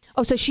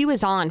 Oh, so she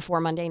was on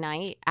for Monday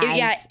night.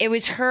 Yeah, it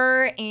was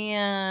her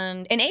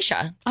and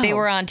Aisha. They Oh,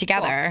 were on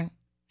together.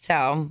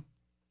 So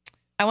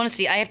I want to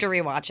see. I have to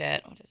rewatch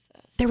it. What is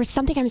this? There was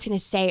something I was going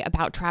to say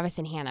about Travis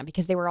and Hannah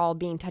because they were all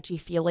being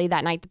touchy-feely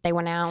that night that they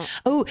went out.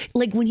 Oh,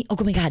 like when he,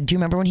 oh my God, do you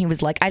remember when he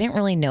was like, I didn't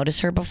really notice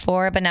her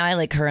before, but now I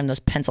like her in those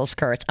pencil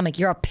skirts. I'm like,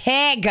 you're a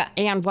pig.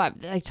 And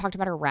what? They talked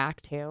about her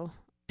rack, too.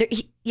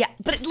 Yeah,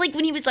 but like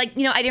when he was like,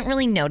 you know, I didn't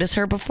really notice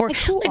her before. Like,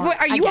 who what,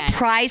 are you again. a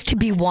prize to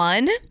be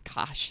won?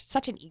 Gosh,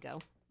 such an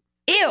ego.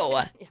 Ew.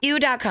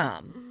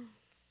 Ew.com.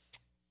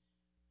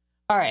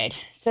 All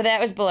right. So that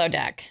was Below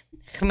Deck.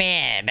 Come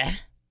in.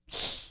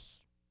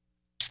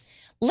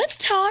 Let's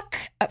talk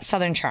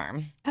Southern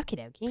Charm. Okie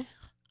dokie.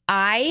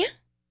 I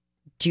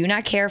do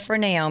not care for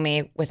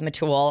Naomi with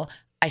Matul.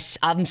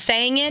 I'm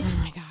saying it. Oh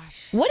my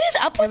gosh. What is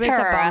up with It was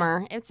her? a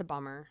bummer. It's a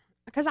bummer.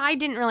 Because I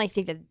didn't really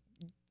think that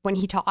when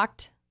he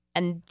talked,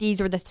 and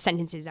these were the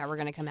sentences that were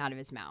going to come out of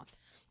his mouth.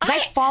 Because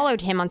I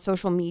followed him on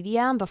social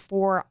media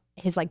before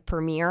his like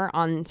premiere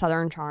on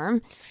Southern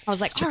Charm. I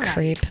was like, Such a all right.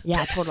 creep.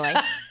 Yeah, totally.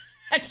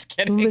 I'm just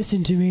kidding.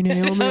 Listen to me,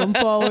 Naomi. I'm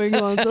following you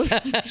on social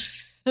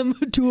I'm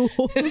a tool.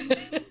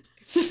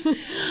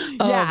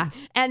 Yeah.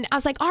 And I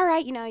was like, all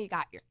right, you know, you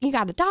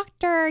got a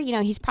doctor, you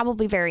know, he's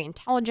probably very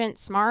intelligent,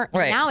 smart.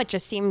 And Right. now it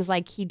just seems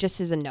like he just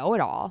is a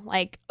know-it-all.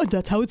 Like,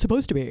 That's how it's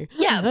supposed to be.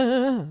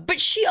 Yeah. But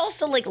she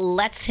also like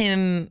lets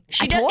him.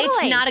 She does. totally.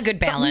 It's not a good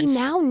balance. But we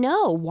now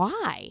know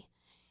why.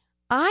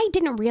 I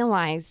didn't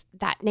realize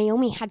that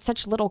Naomi had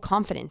such little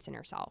confidence in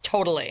herself.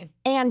 Totally.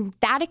 And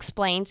that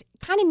explains,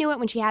 kind of knew it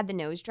when she had the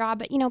nose job,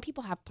 but you know,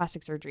 people have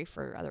plastic surgery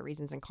for other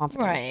reasons and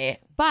confidence. Right.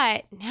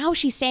 But now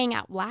she's saying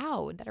out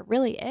loud that it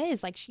really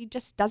is. Like, she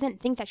just doesn't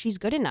think that she's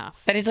good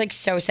enough. That is like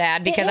so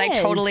sad because I is.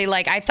 totally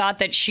like I thought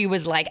that she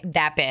was like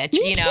that bitch,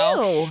 Me you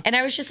know? too. And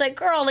I was just like,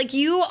 girl, like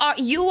you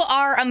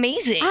are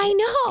amazing. I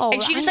know.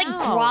 And she just I like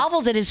know.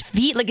 grovels at his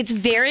feet. Like it's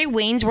very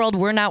Wayne's World,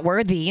 we're not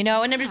worthy, you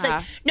know? And I'm just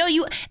like, no,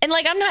 you and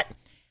like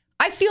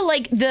I feel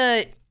like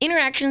the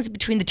interactions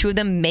between the two of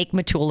them make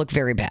Matul look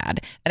very bad.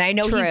 And I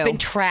know he's True. been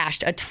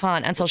trashed a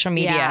ton on social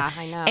media. Yeah,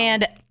 I know.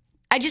 And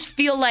I just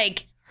feel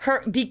like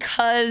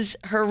because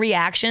her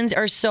reactions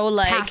are so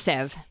like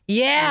Passive.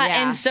 Yeah,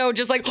 Yeah. and so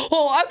just like,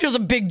 oh, I'm just a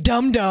big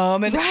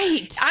dum-dum. And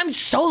Right. I'm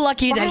so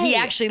lucky that he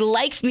Right. actually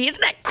likes me.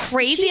 Isn't that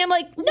crazy? I'm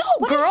like, no,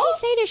 What girl. did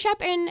she say to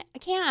Shep and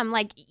Cam?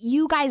 Like,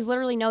 you guys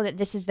literally know that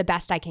this is the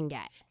best I can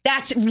get.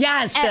 That's,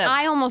 yes. And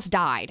I almost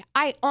died.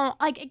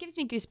 Like, it gives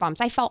me goosebumps.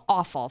 I felt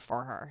awful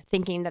for her,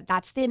 thinking that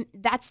that's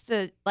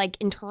the like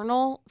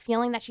internal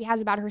feeling that she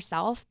has about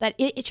herself, that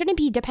it shouldn't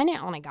be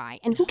dependent on a guy.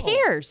 And who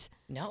cares?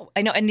 No,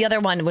 I know. And the other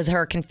one was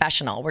her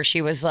confessional where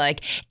she was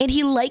like, and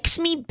he likes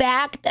me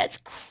back. That's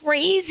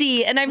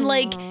crazy. And I'm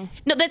like,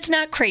 no, that's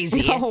not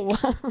crazy. Oh,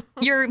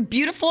 You're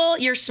beautiful.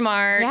 You're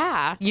smart.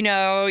 Yeah. You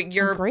know,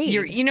 you're Agreed.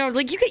 you know,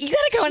 like you got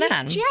it going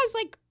on. She has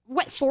like,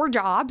 what, 4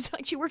 jobs?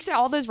 Like, she works at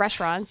all those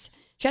restaurants.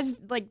 She has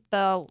like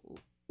the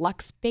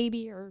Lux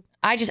baby or.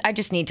 I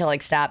just need to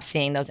like stop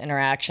seeing those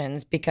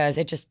interactions because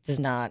it just does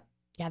not.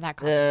 Yeah,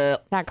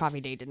 that coffee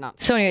date did not.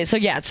 So anyway,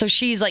 so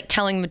she's like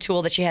telling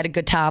Matul that she had a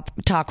good talk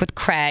with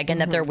Craig and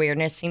that their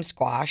weirdness seems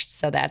squashed.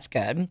 So that's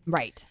good.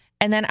 Right.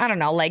 And then I don't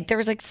know, like there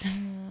was like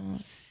some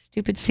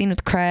stupid scene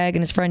with Craig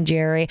and his friend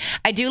Jerry.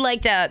 I do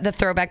like the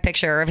throwback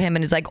picture of him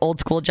in his like old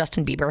school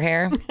Justin Bieber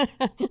hair.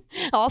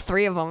 All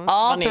 3 of them.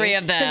 All 3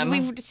 of them.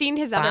 Because we've seen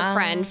his other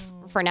friend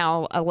for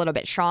now a little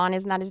bit. Sean,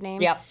 isn't that his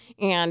name? Yep.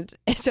 And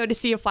so to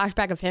see a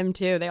flashback of him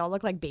too, they all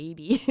look like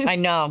babies. I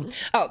know.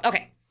 Oh,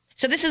 okay.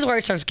 So this is where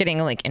it starts getting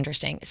like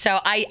interesting. So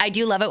I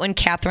do love it when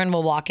Catherine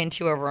will walk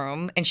into a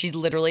room and she's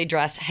literally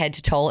dressed head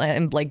to toe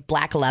in like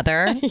black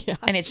leather,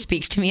 and it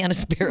speaks to me on a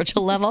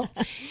spiritual level.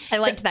 I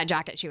liked that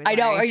jacket she was I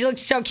know. wearing. She looked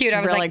so cute. I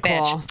was Really like, cool.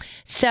 bitch.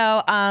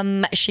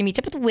 So she meets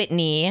up with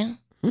Whitney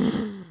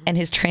and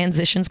his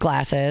transitions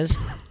glasses.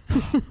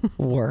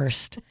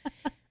 Worst.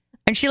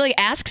 And she like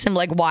asks him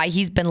like why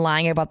he's been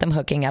lying about them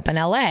hooking up in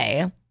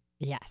LA.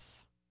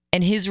 Yes.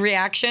 And his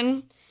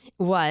reaction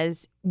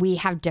Was we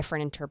have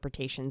different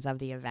interpretations of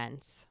the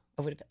events.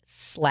 I would have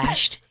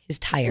slashed his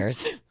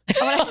tires.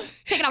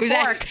 Taking a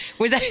fork.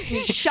 Was that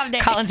Shoved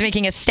it. Colin's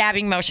making a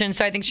stabbing motion,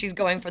 so I think she's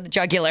going for the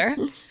jugular.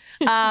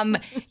 Yeah,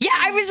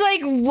 I was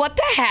like, what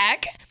the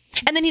heck?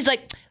 And then he's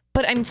like,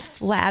 but I'm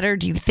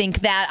flattered you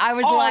think that. I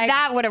was like,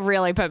 that would have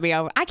really put me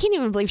over. I can't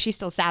even believe she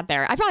still sat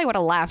there. I probably would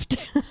have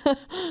left.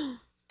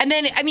 and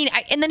then,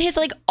 and then his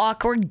like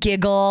awkward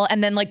giggle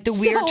and then like the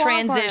weird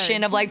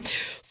transition of like,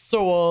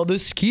 so the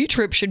ski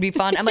trip should be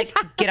fun. I'm like,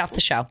 get off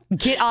the show.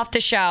 Get off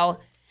the show.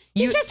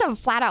 He's just a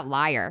flat out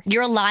liar.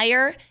 You're a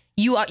liar.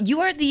 You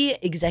are the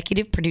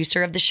executive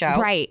producer of the show.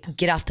 Right.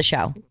 Get off the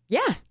show.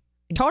 Yeah,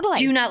 totally.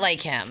 Do not like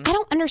him. I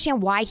don't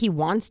understand why he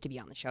wants to be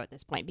on the show at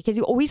this point because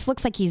he always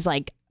looks like he's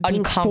like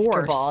being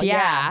uncomfortable. Forced.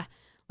 Yeah.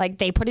 Like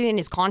they put it in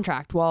his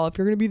contract. Well, if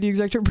you're going to be the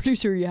executive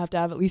producer, you have to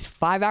have at least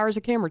 5 hours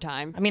of camera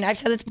time. I mean, I've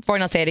said this before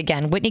and I'll say it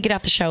again. Whitney, get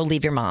off the show.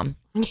 Leave your mom.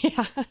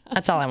 Yeah.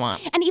 That's all I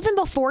want. And even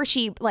before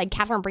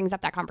Catherine brings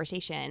up that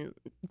conversation,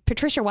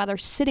 Patricia Weather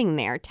sitting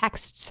there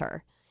texts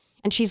her.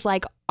 And she's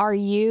like, are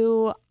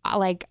you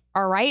like,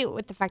 all right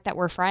with the fact that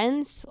we're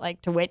friends?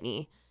 Like to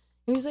Whitney.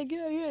 He was like,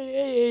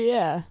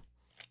 yeah.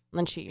 And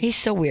then he's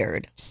so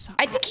weird.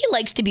 I think he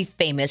likes to be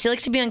famous. He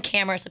likes to be on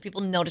camera so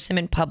people notice him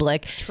in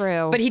public.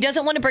 True. But he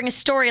doesn't want to bring a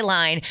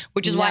storyline,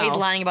 which is why he's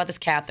lying about this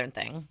Catherine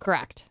thing.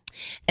 Correct.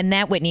 And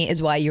that, Whitney,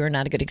 is why you are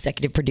not a good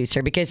executive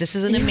producer because this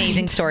is an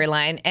amazing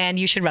storyline and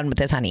you should run with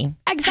this, honey.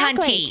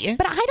 Exactly. Hunty.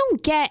 But I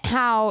don't get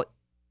how...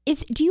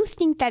 Do you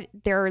think that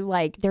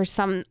there's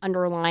some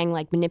underlying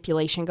like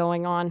manipulation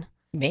going on?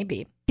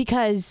 Maybe.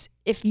 Because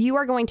if you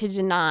are going to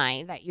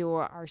deny that you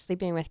are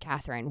sleeping with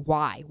Catherine,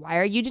 why? Why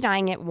are you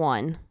denying it?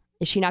 One,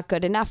 is she not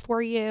good enough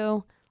for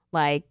you?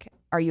 Like,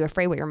 are you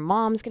afraid what your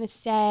mom's going to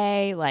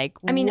say? Like,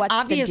 I mean, what's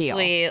obviously,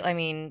 the deal? I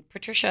mean,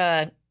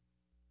 Patricia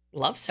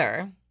loves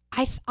her.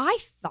 I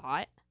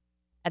thought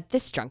at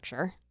this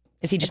juncture.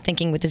 Is he just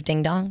thinking with his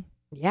ding dong?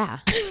 Yeah,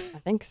 I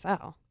think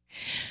so.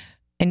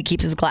 And he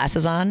keeps his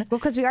glasses on. Well,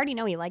 because we already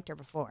know he liked her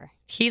before.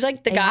 He's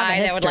like the They have a guy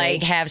that would history.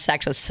 like have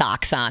sex with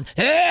socks on.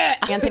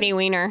 Anthony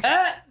Weiner.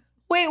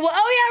 Wait, well,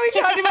 oh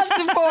yeah, we talked about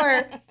this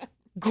before.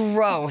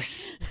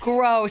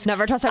 Gross.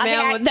 Never trust a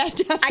man with that.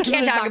 I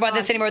can't talk about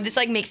this anymore. This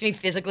like makes me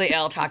physically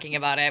ill talking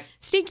about it.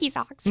 Stinky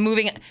socks.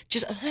 Moving,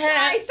 just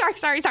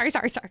Sorry.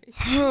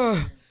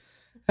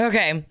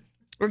 Okay.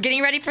 We're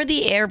getting ready for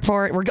the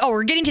airport.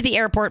 We're getting to the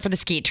airport for the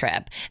ski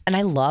trip, and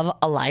I love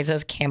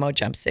Eliza's camo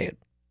jumpsuit.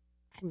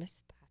 I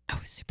missed that. Oh,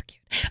 it's super cute.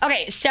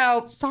 Okay,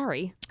 so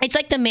Sorry. it's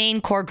like the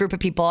main core group of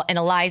people, and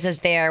Eliza's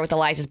there with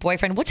Eliza's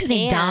boyfriend. What's his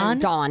name?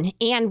 Don?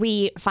 And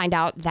we find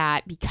out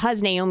that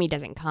because Naomi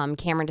doesn't come,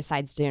 Cameron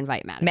decides to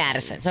invite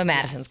Madison. So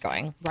Madison's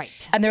going. Right.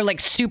 And they're like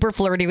super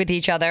flirty with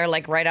each other,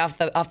 like right off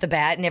the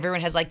bat, and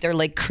everyone has like their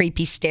like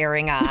creepy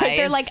staring eyes.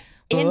 They're like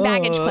in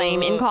baggage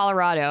claim in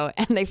Colorado,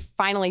 and they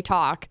finally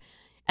talk.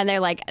 And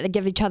they're like, they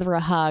give each other a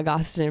hug,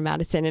 Austin and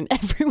Madison, and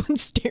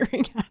everyone's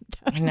staring at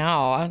them. I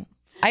know.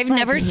 I've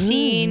never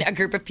seen a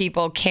group of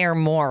people care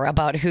more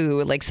about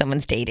who like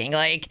someone's dating.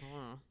 Like,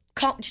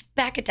 just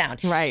back it down.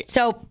 Right.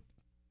 So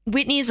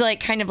Whitney's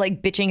like kind of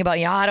like bitching about,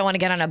 I don't want to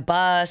get on a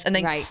bus. And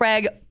then Right.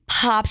 Craig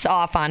pops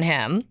off on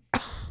him.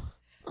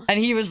 And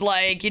he was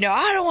like, I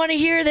don't want to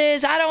hear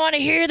this. I don't want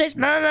to hear this.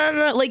 Blah, blah,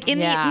 blah. Like in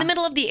the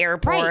middle of the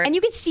airport. Right. And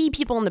you could see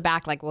people in the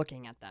back like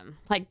looking at them.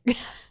 Like,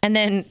 And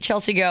then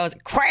Chelsea goes,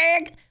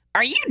 Craig,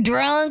 are you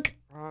drunk?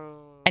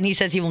 And he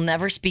says he will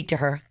never speak to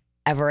her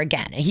ever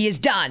again. And he is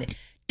done.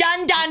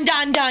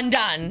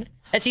 Done.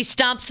 As he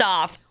stomps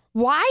off.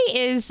 why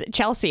is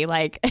Chelsea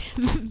like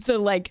the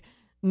like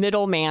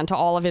middleman to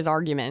all of his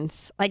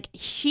arguments? Like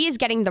she is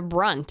getting the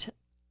brunt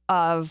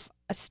of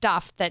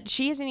stuff that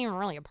she isn't even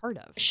really a part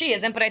of. She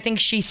isn't, but I think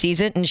she sees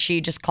it and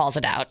she just calls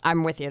it out.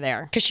 I'm with you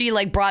there. Because she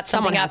like brought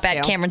something Someone up has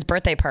at to. Cameron's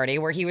birthday party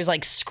where he was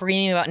like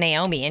screaming about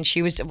Naomi and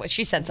she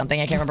said something,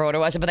 I can't remember what it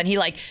was, but then he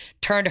like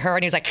turned to her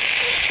and he was like,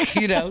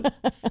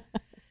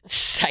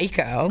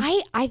 psycho.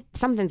 I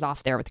something's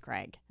off there with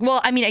Craig.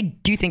 Well, I mean, I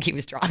do think he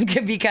was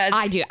drunk because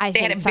I do. I they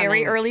had think a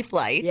very something- early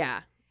flight.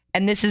 Yeah.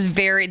 And this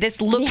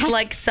looks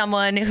like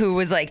someone who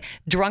was like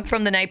drunk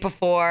from the night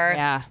before.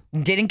 Yeah.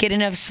 Didn't get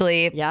enough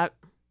sleep. Yep.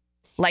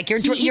 Like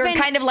you're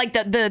kind of like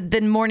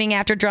the morning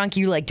after drunk.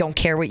 You like don't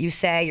care what you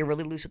say. You're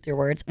really loose with your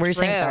words. What are you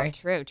saying?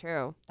 Sorry.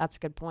 True. That's a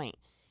good point.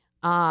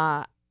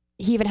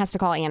 He even has to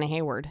call Anna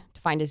Hayward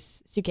to find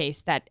his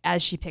suitcase that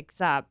as she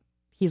picks up,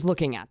 he's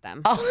looking at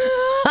them.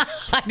 Oh,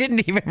 I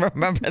didn't even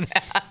remember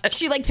that.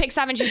 She like picks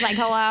up and she's like,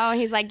 hello.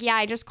 He's like, yeah,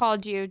 I just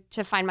called you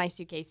to find my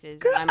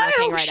suitcases. And I'm I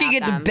looking hope right she at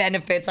gets them.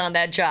 benefits on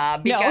that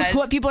job because No,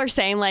 what people are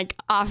saying like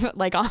off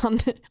like on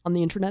the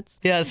internets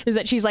Yes. is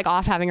that she's like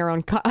off having her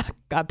own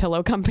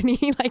pillow company,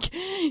 like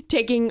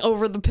taking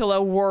over the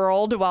pillow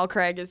world while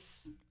Craig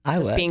is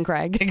just being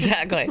Craig.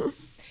 Exactly.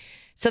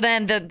 So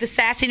then the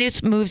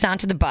sassiness moves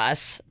onto the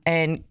bus,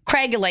 and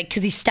Craig, like,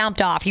 because he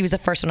stomped off, he was the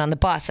first one on the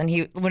bus, and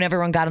when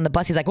everyone got on the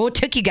bus, he's like, "Well, it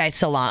took you guys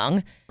so long,"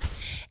 and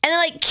then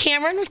like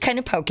Cameron was kind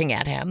of poking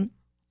at him,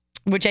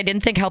 which I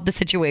didn't think helped the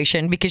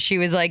situation because she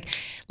was like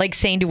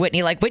saying to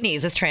Whitney, like, "Whitney,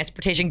 is this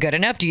transportation good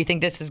enough? Do you think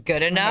this is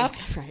good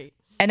enough?" Right.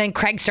 And then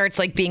Craig starts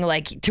like being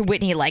like to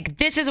Whitney, like,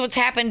 this is what's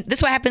happened. This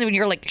is what happens when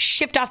you're like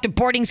shipped off to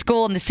boarding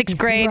school in the 6th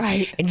grade.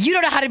 Right. And you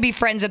don't know how to be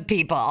friends with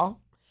people.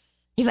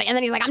 He's like,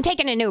 I'm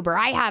taking an Uber.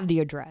 I have the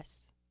address.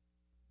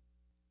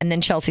 And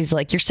then Chelsea's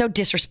like, you're so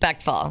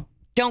disrespectful.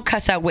 Don't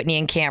cuss out Whitney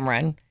and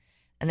Cameron.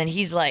 And then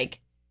he's like,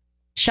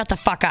 shut the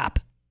fuck up.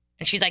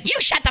 And she's like, you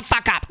shut the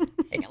fuck up.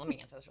 Hang on, let me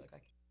answer this really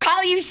quick.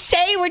 Carl, you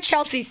say what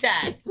Chelsea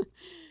said.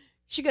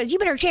 She goes, you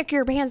better check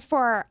your pants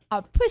for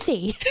a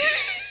pussy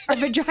or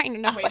vagina.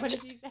 No, wait, what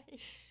did she say?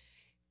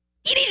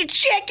 You need to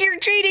check your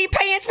GD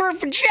pants for a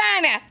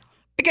vagina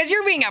because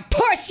you're being a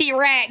pussy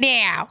right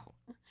now.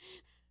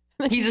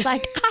 And she's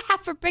like, I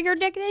have a bigger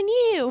dick than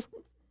you.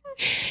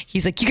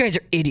 He's like, you guys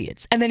are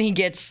idiots. And then he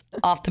gets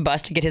off the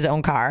bus to get his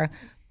own car.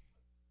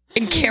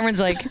 And Cameron's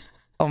like,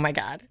 oh my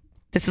God.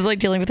 This is like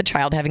dealing with a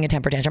child having a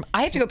temper tantrum.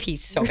 I have to go pee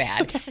so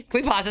bad. Okay. Can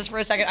we pause this for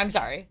a second? I'm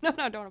sorry. No,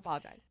 don't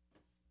apologize.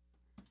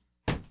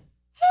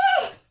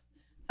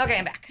 Okay,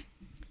 I'm back.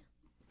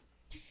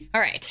 All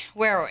right,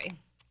 where are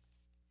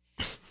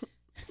we?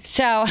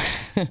 So,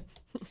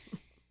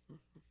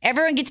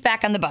 everyone gets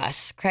back on the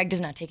bus. Craig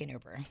does not take an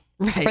Uber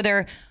for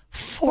their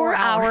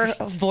 4-hour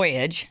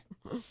voyage,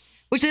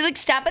 which they like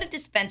stop at a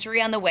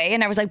dispensary on the way.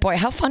 And I was like, boy,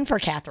 how fun for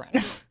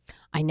Catherine.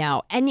 I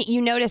know. And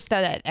you noticed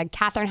that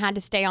Catherine had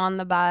to stay on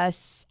the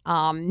bus.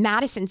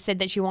 Madison said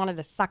that she wanted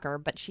to suck her,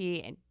 but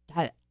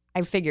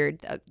I figured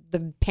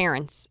the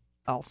parents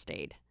all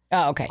stayed.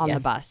 Oh, okay. On the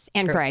bus.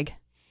 And True. Craig.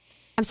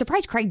 I'm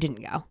surprised Craig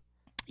didn't go.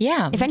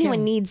 Yeah. If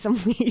anyone needs some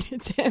weed,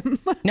 it's him.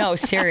 No,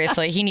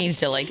 seriously. He needs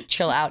to like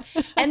chill out.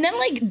 And then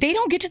like they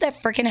don't get to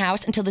that freaking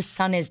house until the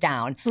sun is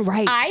down.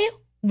 Right. I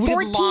would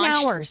 14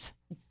 hours.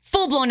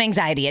 Full-blown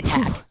anxiety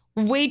attack.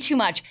 Way too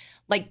much.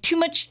 Like too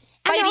much And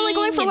fighting. they're only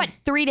going for what,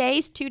 3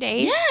 days, 2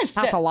 days? Yes.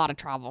 That's a lot of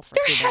travel for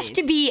There 2 has days.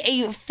 to be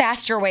a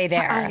faster way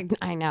there.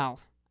 I know.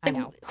 Who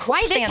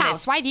Why this planned house?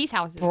 this? Why these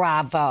houses?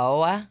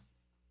 Bravo.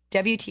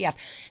 WTF.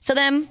 So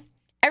then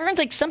everyone's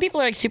like, some people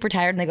are like super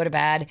tired and they go to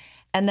bed.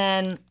 And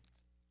then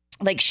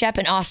like Shep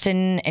and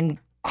Austin and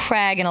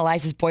Craig and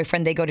Eliza's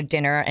boyfriend, they go to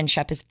dinner and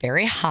Shep is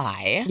very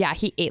high. Yeah,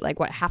 he ate like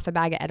half a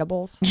bag of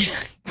edibles.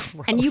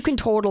 And you can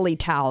totally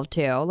tell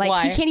too. Like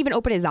Why? he can't even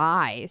open his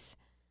eyes.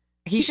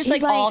 He's just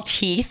He's like all like-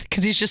 teeth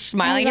because he's just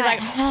smiling. He's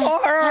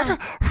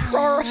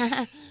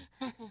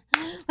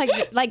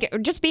like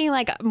just being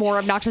like more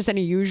obnoxious than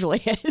he usually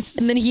is.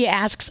 And then he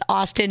asks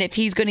Austin if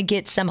he's going to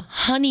get some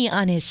honey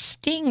on his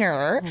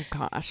stinger. Oh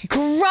gosh.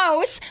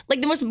 Gross.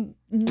 Like the most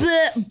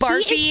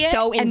barfy He is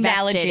so and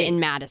invested Malagine. in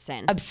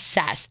Madison.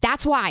 Obsessed.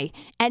 That's why.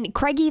 And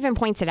Craig even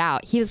points it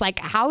out. He was like,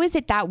 how is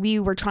it that we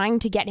were trying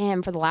to get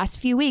him for the last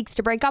few weeks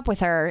to break up with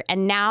her,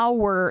 and now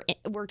we're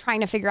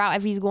trying to figure out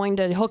if he's going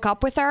to hook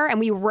up with her, and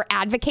we were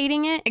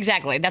advocating it?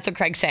 Exactly. That's what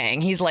Craig's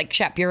saying. He's like,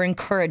 Shep, you're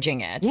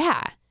encouraging it.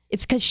 Yeah.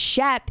 It's because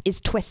Shep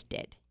is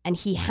twisted and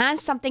he has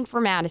something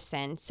for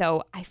Madison.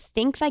 So I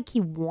think like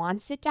he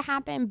wants it to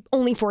happen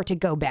only for it to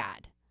go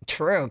bad.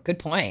 True. Good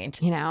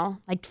point. You know,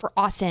 like for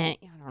Austin,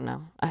 I don't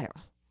know.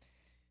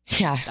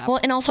 Yeah.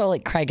 Well, and also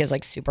like Craig is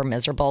like super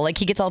miserable. Like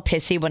he gets all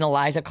pissy when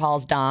Eliza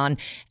calls Dawn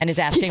and is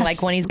asking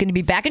like when he's going to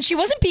be back. And she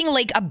wasn't being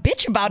like a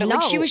bitch about it.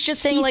 Like she was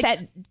just saying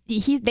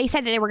they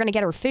said that they were going to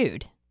get her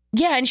food.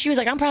 Yeah, and she was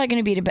like, I'm probably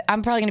going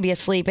to be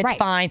asleep. It's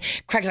fine.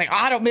 Craig's like, oh,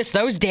 I don't miss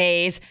those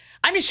days.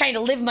 I'm just trying to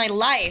live my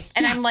life.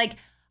 And I'm like,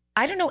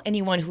 I don't know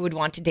anyone who would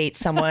want to date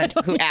someone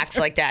who acts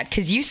like that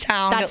because you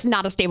sound That's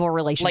not a stable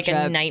relationship.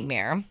 like a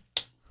nightmare.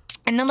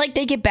 And then like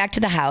they get back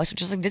to the house,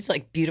 which is like this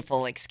like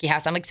beautiful like ski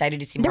house. I'm excited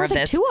to see more of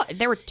this.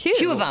 There were two.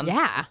 Two of them.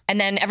 Yeah. And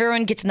then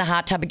everyone gets in the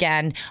hot tub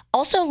again.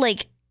 Also,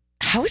 like,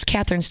 how is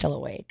Catherine still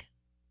awake?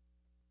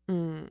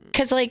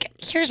 Because like,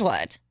 here's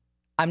what.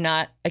 I'm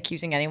not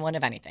accusing anyone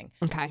of anything.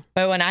 Okay.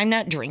 But when I'm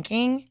not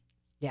drinking,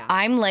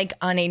 I'm like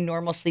on a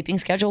normal sleeping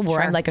schedule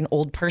where I'm like an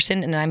old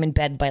person and I'm in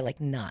bed by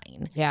like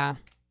 9. Yeah.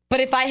 But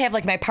if I have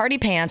like my party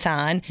pants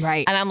on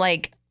Right. and I'm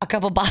like a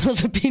couple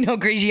bottles of Pinot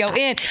Grigio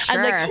in,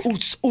 I'm like,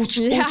 oots, oots,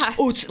 oots,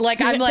 oots.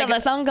 Like I'm like, Until the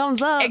sun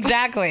comes up.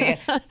 exactly.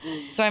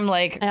 So I'm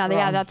like,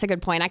 Yeah, that's a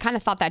good point. I kind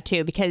of thought that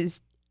too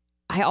because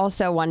I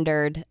also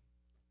wondered,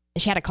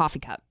 she had a coffee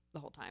cup the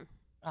whole time.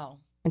 Oh.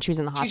 When she was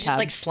in the hot She's tub. just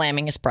like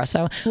slamming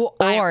espresso. Well,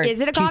 or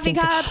is it a do you coffee think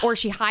that- cup or is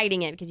she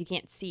hiding it because you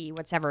can't see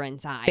what's ever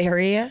inside?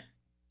 Very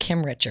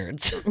Kim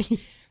Richards.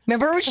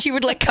 Remember when she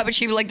would like come and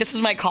she would like, this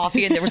is my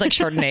coffee and there was like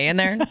Chardonnay in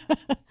there?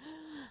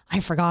 I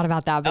forgot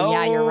about that, but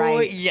yeah, you're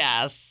right.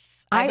 Yes.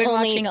 I've been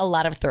watching a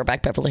lot of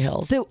Throwback Beverly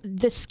Hills.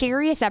 The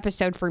scariest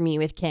episode for me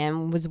with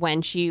Kim was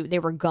when they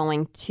were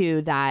going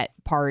to that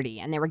party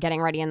and they were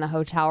getting ready in the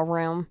hotel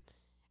room.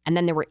 And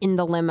then they were in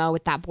the limo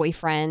with that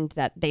boyfriend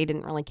that they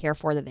didn't really care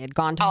for, that they had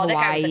gone to Hawaii. That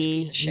guy was such a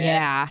piece of shit.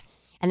 Yeah.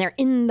 And they're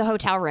in the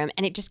hotel room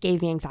and it just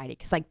gave me anxiety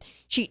because like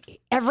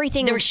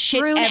everything There was was shit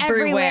strewn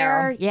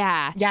everywhere.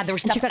 Yeah. Yeah, there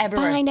was And she stuff couldn't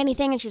everywhere. find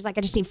anything and she was like,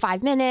 I just need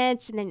 5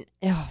 minutes. And then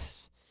That you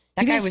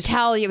guy could just was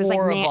tell it was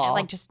horrible.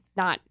 like just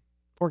not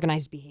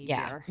organized behavior.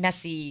 Yeah.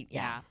 Messy.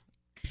 Yeah.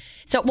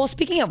 So, well,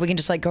 speaking of, we can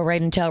just like go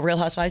right into Real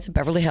Housewives of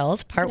Beverly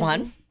Hills, part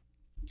 1.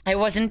 I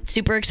wasn't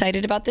super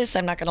excited about this.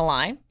 I'm not going to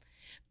lie.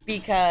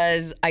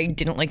 because I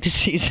didn't like the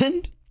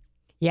season.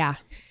 Yeah,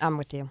 I'm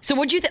with you. So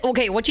what do you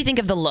think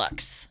of the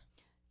looks?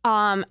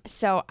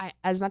 So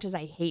as much as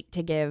I hate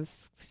to give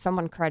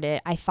someone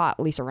credit, I thought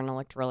Lisa Rinna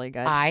looked really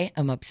good. I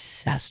am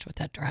obsessed with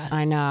that dress.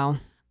 I know.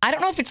 I don't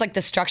know if it's like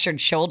the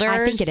structured shoulders.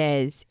 I think it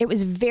is. It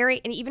was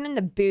very, and even in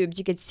the boobs,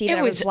 you could see that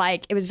it was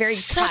very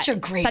such cut, a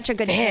great such a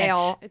good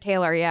fit.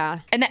 tailor.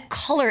 Yeah, And that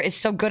color is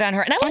so good on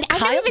her. And I like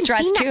I've never Kyle's even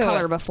dress seen too. that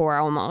color before.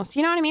 Almost,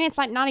 you know what I mean? It's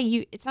like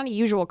it's not a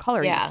usual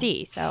color you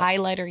see. So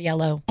highlighter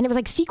yellow, and it was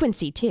like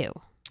sequency too.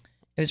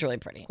 It was really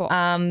pretty. Cool.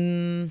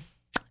 And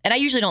I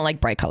usually don't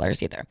like bright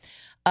colors either.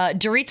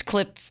 Dorit's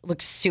clips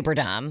look super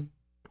dumb.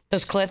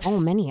 Those clips. So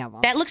many of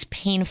them. That looks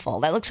painful.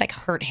 That looks like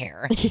hurt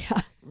hair.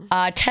 Yeah.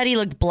 Teddy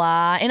looked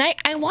blah. And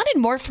I wanted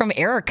more from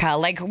Erica.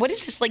 Like, what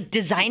is this like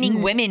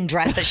designing women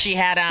dress that she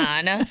had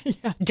on?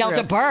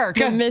 Delta Burke.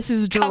 The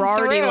Mrs.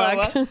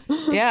 Girardi look.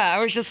 Yeah,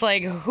 I was just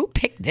like, who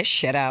picked this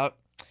shit out?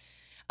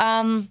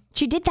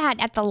 She did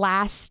that at the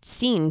last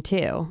scene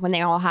too, when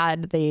they all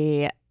had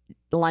the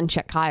lunch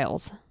at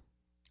Kyle's.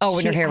 Oh,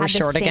 when her hair was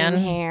short again?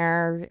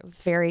 Hair. It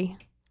was very...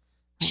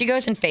 She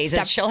goes in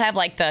phases. She'll have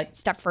like the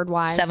Stepford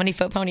Wives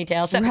 70-foot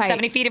ponytail,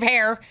 70 feet of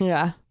hair.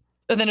 Yeah.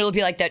 And then it'll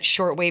be like that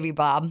short wavy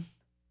bob.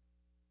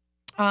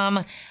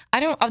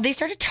 They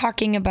started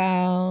talking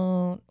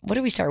about, what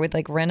did we start with?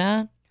 Like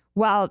Rinna?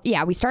 Well,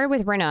 yeah, we started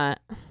with Rinna.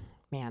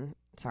 Man,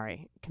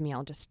 sorry.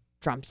 Camille just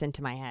jumps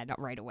into my head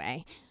right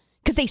away.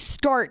 Because they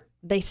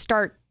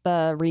start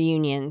the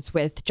reunions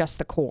with just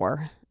the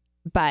core.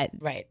 But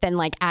then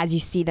like as you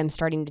see them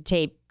starting to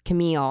tape,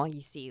 Camille,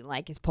 you see,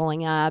 like, is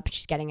pulling up.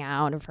 She's getting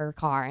out of her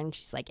car, and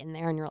she's, like, in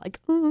there, and you're like,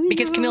 oh,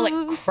 because Camille,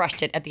 like,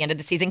 crushed it at the end of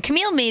the season.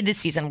 Camille made this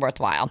season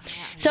worthwhile.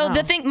 So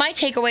my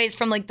takeaways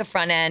from, like, the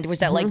front end was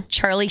that, like,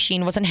 Charlie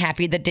Sheen wasn't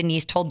happy that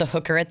Denise told the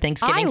hooker at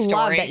Thanksgiving story.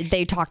 I love that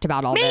they talked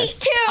about all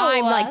this. Me too!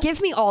 I'm like,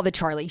 give me all the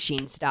Charlie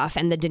Sheen stuff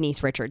and the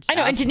Denise Richards stuff. I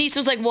know, and Denise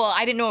was like, well,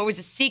 I didn't know it was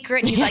a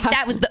secret. And he's like,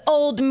 that was the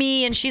old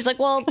me. And she's like,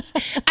 well,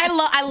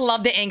 I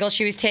love the angle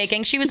she was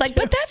taking. She was like,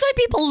 but that's why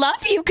people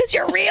love you, because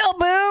you're real,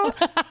 boo.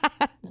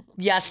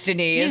 Yes,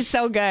 Denise. She's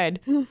so good.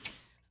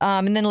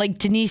 And then, like,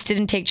 Denise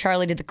didn't take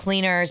Charlie to the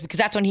cleaners because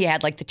that's when he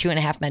had, like, the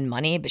 2.5 Men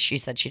money. But she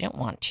said she didn't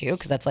want to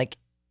because that's, like,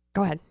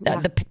 go ahead,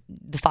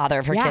 the father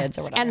of her kids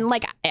or whatever. And,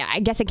 like, I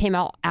guess it came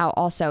out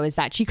also is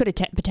that she could have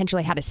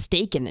potentially had a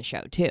stake in the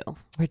show, too,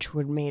 which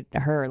would made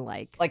her,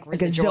 like a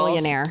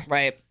gazillionaire.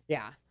 Right.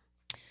 Yeah.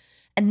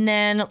 And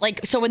then,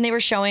 like, so when they were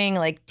showing,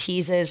 like,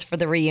 teases for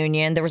the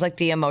reunion, there was, like,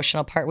 the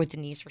emotional part with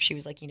Denise where she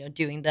was, like, you know,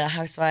 doing the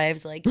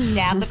housewives, like,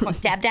 dab,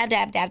 dab, dab,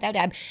 dab, dab, dab,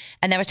 dab.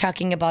 And that was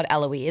talking about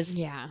Eloise.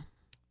 Yeah.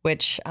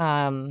 Which,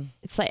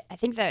 it's like, I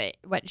think that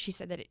what she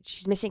said that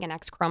she's missing an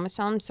X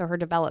chromosome, so her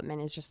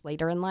development is just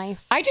later in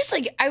life. I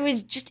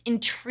was just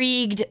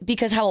intrigued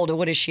because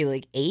what is she,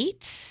 like,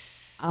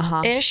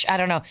 8-ish? I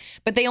don't know.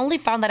 But they only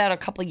found that out a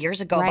couple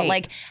years ago. Right. But,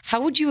 like,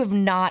 how would you have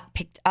not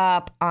picked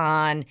up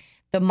on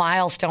the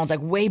milestones, like,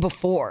 way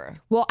before?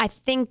 Well, I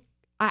think,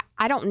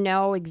 I don't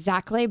know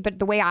exactly, but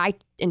the way I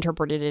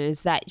interpreted it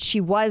is that she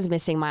was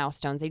missing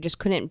milestones. They just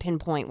couldn't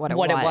pinpoint what it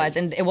was.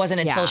 And it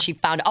wasn't until she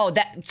found,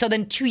 so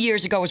then 2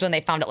 years ago was when they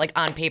found it, like,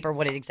 on paper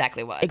what it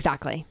exactly was.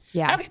 Exactly.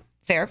 Yeah. Okay,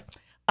 fair.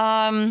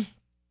 I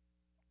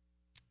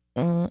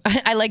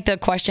like the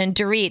question.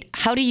 Dorit,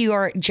 how do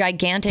your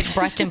gigantic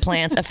breast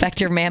implants affect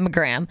your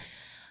mammogram?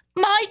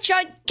 My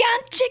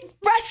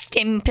gigantic breast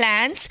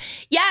implants.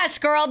 Yes,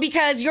 girl,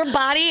 because your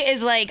body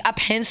is like a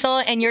pencil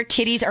and your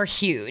titties are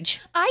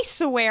huge. I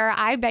swear,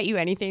 I bet you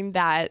anything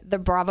that the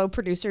Bravo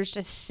producers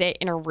just sit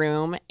in a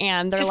room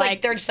and they're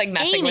they're just like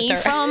messing Amy with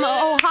her. from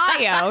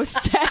Ohio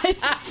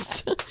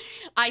says,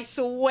 I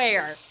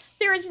swear.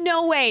 There is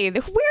no way. Where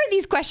are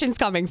these questions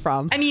coming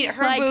from? I mean,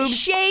 her like, boobs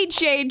shade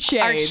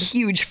are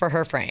huge for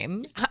her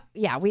frame.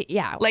 Yeah, we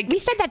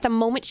said that the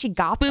moment she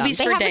got them. Boobies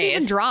They for haven't days.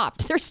 even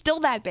dropped. They're still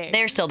that big.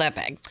 They're still that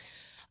big.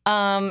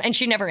 And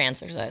she never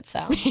answers it,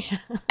 so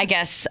I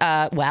guess,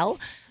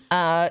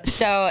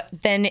 so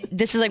then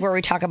this is like where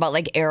we talk about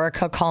like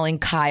Erica calling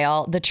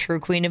Kyle the true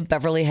queen of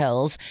Beverly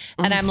Hills.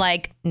 And I'm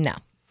like, no.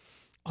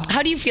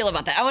 How do you feel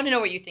about that? I want to know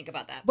what you think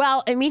about that.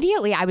 Well,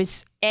 immediately I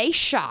was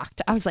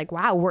shocked. I was like,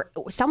 wow,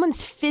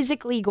 someone's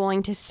physically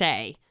going to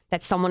say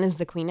that someone is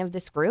the queen of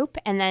this group.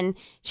 And then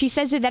she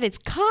says that it's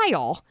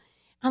Kyle.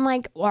 I'm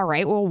like, all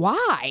right, well,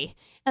 why?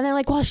 And they're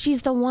like, well,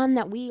 she's the one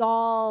that we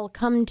all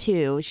come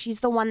to. She's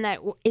the one that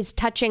is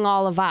touching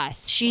all of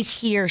us.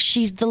 She's here.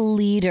 She's the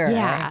leader.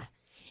 Yeah.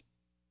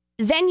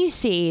 Then you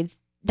see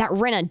that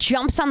Rinna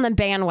jumps on the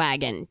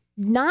bandwagon.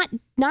 Not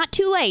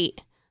too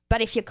late.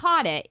 But if you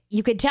caught it,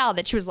 you could tell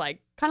that she was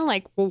like, kind of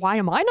like, well, why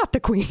am I not the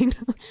queen?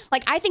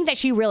 Like, I think that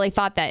she really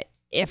thought that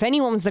if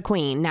anyone was the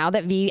queen, now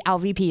that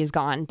LVP is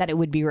gone, that it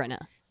would be Rinna.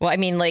 Well, I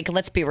mean, like,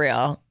 let's be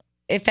real.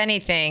 If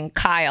anything,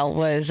 Kyle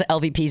was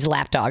LVP's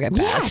lapdog at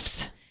best.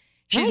 Yes.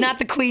 She's not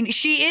the queen.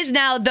 She is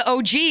now the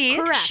OG.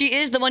 Correct. She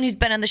is the one who's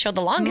been on the show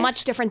the longest.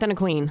 Much different than a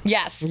queen.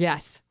 Yes.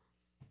 Yes.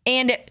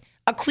 And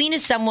a queen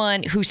is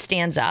someone who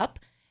stands up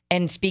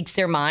and speaks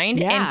their mind.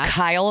 Yeah. And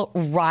Kyle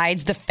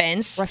rides the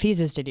fence.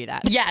 Refuses to do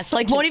that. Yes,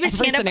 like won't even Every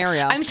stand up.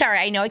 scenario. I'm sorry,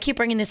 I know I keep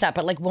bringing this up,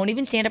 but like won't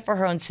even stand up for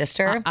her own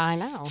sister. I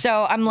know.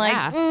 So I'm like,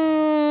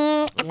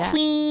 Yeah. a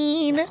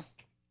queen.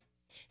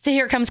 So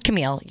here comes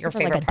Camille, your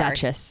favorite like a part.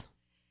 duchess.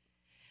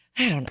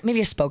 I don't know,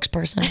 maybe a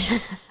spokesperson.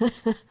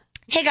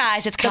 Hey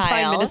guys, it's Kyle.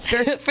 Prime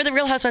Minister. For the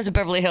Real Housewives of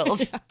Beverly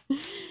Hills.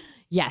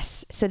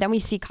 Yes. So then we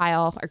see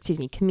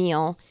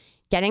Camille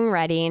getting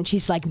ready, and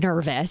she's like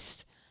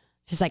nervous.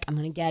 She's like, I'm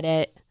going to get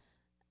it.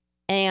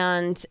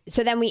 And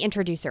so then we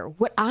introduce her.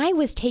 What I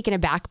was taken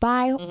aback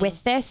by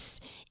with this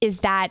is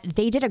that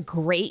they did a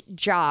great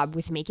job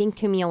with making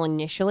Camille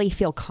initially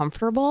feel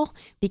comfortable,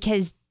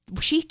 because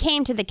she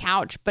came to the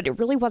couch, but it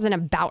really wasn't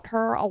about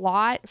her a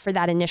lot for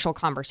that initial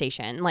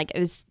conversation. Like, it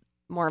was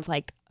more of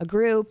like a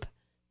group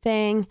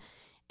thing.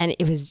 And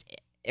it was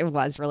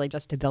really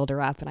just to build her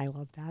up. And I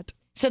love that.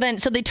 So they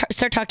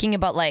start talking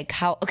about like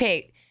how,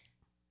 okay,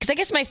 because I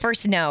guess my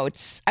first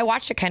notes, I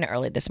watched it kind of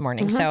early this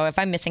morning. So if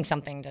I'm missing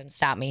something, don't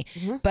stop me.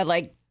 But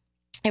like,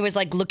 it was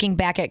like looking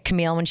back at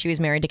Camille when she was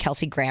married to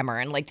Kelsey Grammer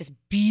and like this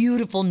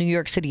beautiful New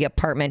York City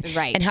apartment.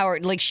 Right. And how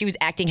like she was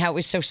acting, how it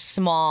was so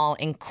small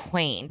and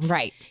quaint.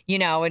 Right. You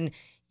know, and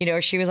you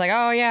know, she was like,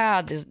 oh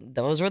yeah,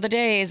 those were the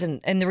days.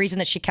 And the reason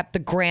that she kept the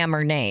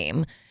Grammer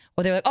name.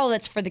 Well, they're like, oh,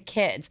 that's for the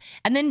kids.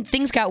 And then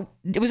things am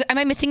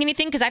I missing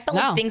anything? Because I felt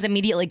like things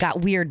immediately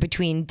got weird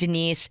between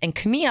Denise and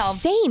Camille.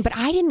 Same, but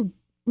I didn't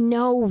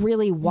know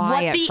really why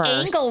What at the first.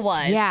 angle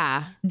was.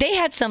 Yeah. They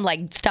had some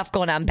like stuff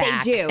going on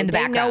back They do. in the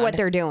background. They know what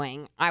they're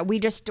doing.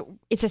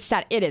 It's a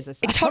set. It is a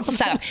set. A total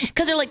setup.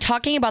 Because they're like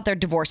talking about their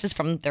divorces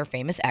from their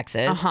famous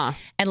exes.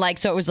 And like,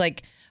 so it was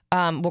like,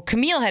 well,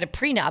 Camille had a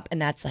prenup,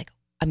 and that's like,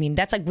 I mean,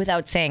 that's like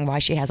without saying why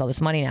she has all this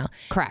money now.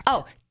 Correct.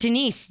 Oh,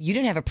 Denise, you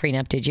didn't have a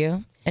prenup, did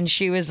you? And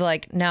she was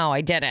like, no, I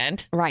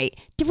didn't. Right.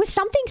 Was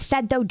something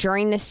said though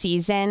during the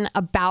season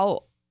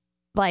about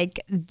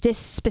like this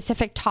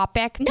specific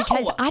topic? No.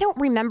 Because I don't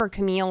remember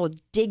Camille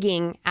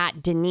digging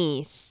at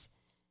Denise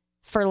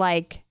for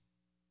like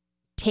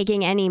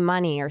taking any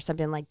money or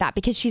something like that,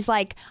 because she's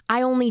like,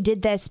 I only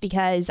did this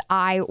because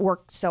I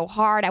worked so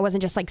hard. I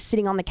wasn't just like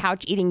sitting on the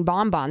couch eating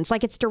bonbons.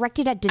 Like, it's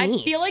directed at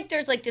Denise. I feel like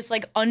there's like this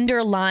like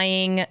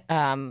underlying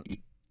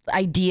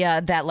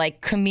idea that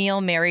like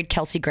Camille married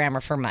Kelsey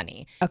Grammer for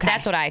money. Okay.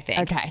 That's what I think.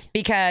 Okay.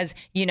 Because,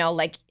 you know,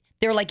 like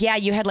they were like, yeah,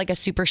 you had like a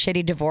super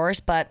shitty divorce,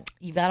 but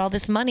you got all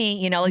this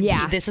money, you know, like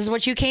Yeah. this is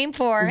what you came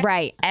for.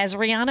 Right. As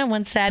Rihanna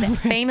once said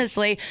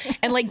famously.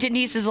 And like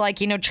Denise is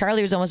like, you know,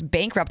 Charlie was almost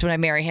bankrupt when I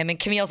married him. And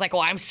Camille's like,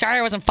 well, I'm sorry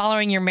I wasn't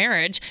following your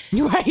marriage.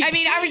 Right. I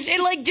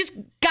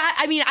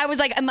mean, I was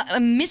like,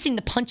 I'm missing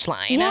the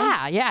punchline.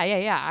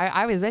 Yeah.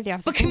 I was with you. I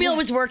was But like, Camille what?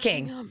 was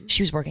working.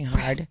 She was working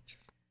hard.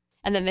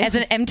 And then As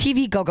an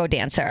MTV go-go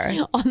dancer.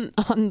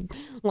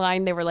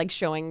 online, they were like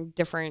showing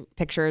different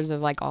pictures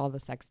of like all the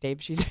sex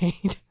tapes she's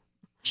made.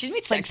 She's made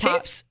Like sex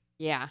top- tapes?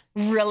 Yeah.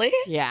 Really?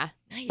 Yeah.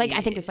 Like,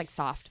 I think it's like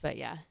soft, but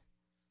yeah.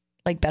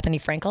 Like Bethany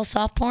Frankel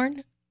soft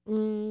porn?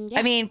 Yeah.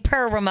 I mean,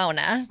 per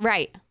Ramona.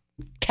 Right.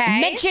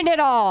 Okay. Mention it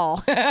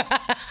all.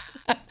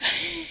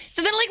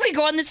 So then like we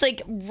go on this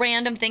like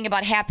random thing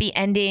about happy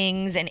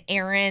endings and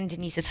Aaron,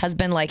 Denise's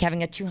husband, like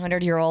having a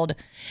 200-year-old.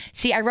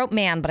 See, I wrote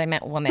man, but I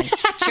meant woman.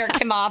 Sure,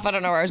 came off. I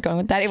don't know where I was going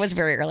with that. It was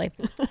very early.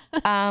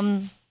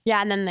 Yeah,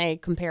 and then they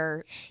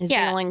compare his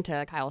Yeah. dealing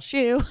to Kyle's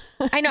shoe.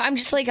 I know. I'm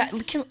just like,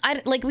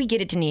 like we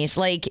get it, Denise.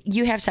 Like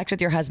you have sex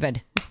with your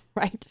husband.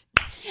 Right.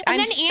 And I'm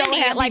then so Andy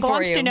happy like for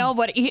wants you. to know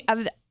what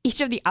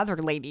each of the other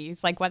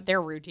ladies, like what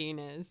their routine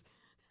is.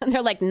 And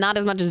they're like, not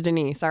as much as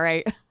Denise, all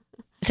right?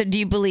 So do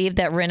you believe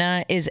that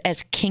Rinna is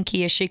as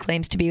kinky as she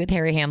claims to be with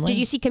Harry Hamlin? Did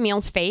you see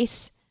Camille's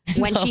face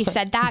when she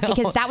said that? no.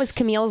 Because that was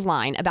Camille's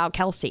line about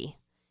Kelsey.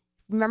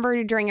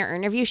 Remember during her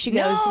interview, she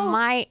goes, No.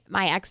 my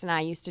ex and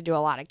I used to do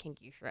a lot of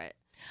kinky shit.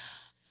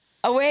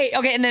 Oh, wait.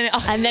 Okay. And then...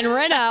 And then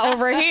Rinna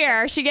over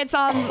here, she gets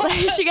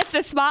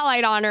the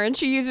spotlight on her and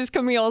she uses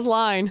Camille's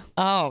line.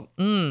 Oh,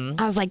 I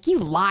was like, you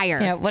liar.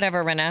 Yeah,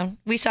 whatever, Rinna.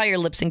 We saw your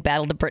lip sync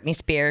battle to Britney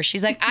Spears.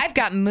 She's like, I've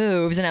got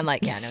moves. And I'm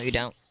like, yeah, no, you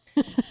don't.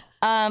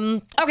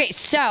 Okay,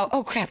 so...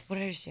 Oh, crap. What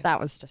did I just do? That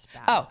was just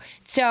bad. Oh,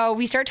 so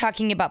we start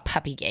talking about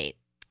Puppygate.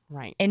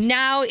 Right. And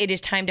now it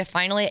is time to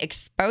finally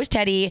expose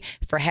Teddy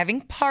for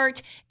having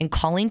part in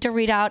calling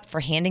Dorit out for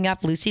handing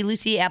off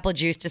Lucy apple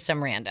juice to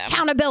some random.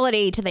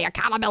 accountability to the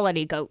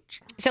accountability coach.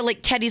 So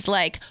like Teddy's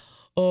like,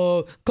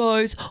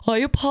 guys, I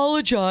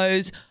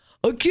apologize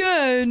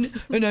again,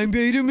 and I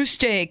made a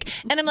mistake.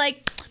 And I'm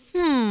like,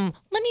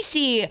 let me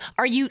see.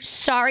 Are you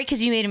sorry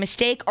because you made a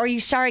mistake, or are you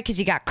sorry because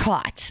you got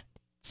caught?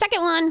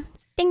 Second one.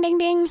 Ding, ding,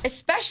 ding.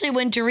 Especially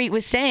when Dorit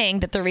was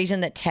saying that the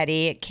reason that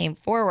Teddy came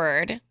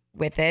forward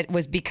with it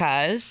was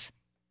because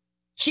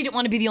she didn't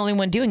want to be the only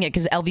one doing it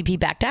because LVP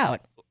backed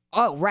out.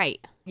 Oh, right.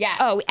 Yes.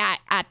 Oh,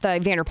 at the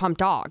Vanderpump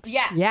Dogs.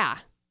 Yeah. Yeah.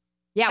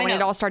 Yeah, I when it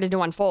know. all started to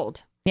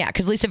unfold. Yeah,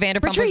 because Lisa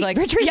Vanderpump was Retreat, like,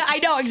 retreat. yeah, I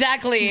know,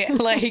 exactly.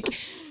 Like,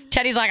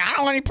 Teddy's like, I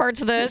don't want any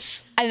parts of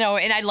this. I know,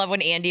 and I love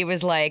when Andy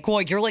was like,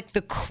 well, you're like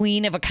the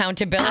queen of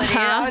accountability. And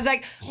I was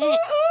like,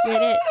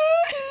 Get it?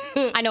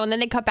 I know. And then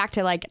they cut back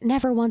to like,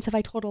 never once have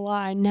I told a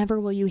lie. Never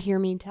will you hear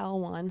me tell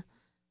one.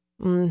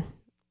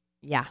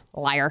 Yeah,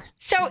 liar.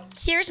 So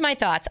here's my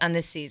thoughts on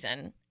this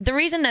season. The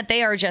reason that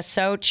they are just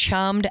so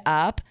chummed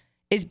up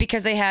is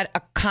because they had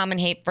a common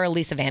hate for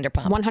Lisa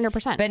Vanderpump.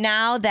 100%. But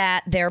now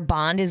that their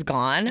bond is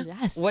gone,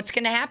 Yes. what's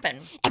going to happen?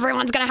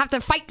 Everyone's going to have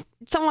to fight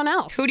someone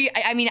else. Who do you,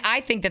 I mean,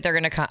 I think that they're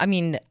going to come. I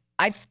mean,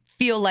 I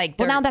feel like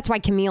Well, they're. now that's why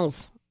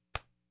Camille's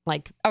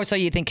like, Oh, so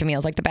you think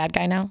Camille's like the bad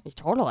guy now?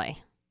 totally.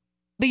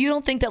 But you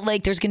don't think that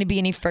like there's going to be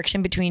any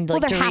friction between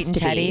like there Dorit has and to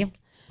Teddy? be.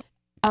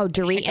 Oh,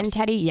 Dorit and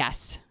Teddy?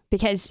 Yes.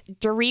 Because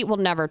Dorit will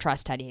never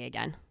trust Teddy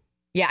again.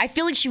 Yeah, I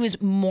feel like she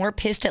was more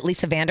pissed at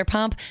Lisa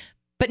Vanderpump.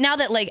 But now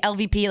that like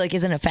LVP like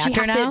isn't a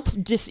factor now.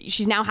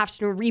 She's now has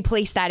to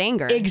replace that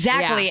anger.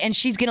 Exactly. Yeah. And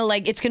she's going to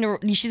like, she's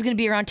going to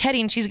be around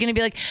Teddy and she's going to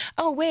be like,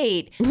 oh,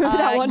 wait, Remember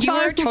that one you were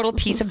a time? total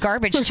piece of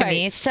garbage to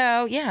me.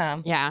 So,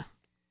 yeah. Yeah.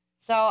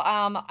 So,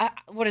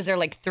 what is there,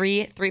 like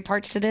three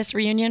parts to this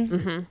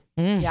reunion?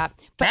 Yeah.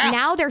 But Yeah.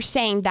 now they're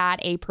saying that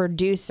a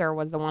producer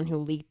was the one who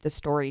leaked the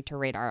story to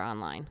Radar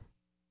Online.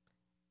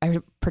 A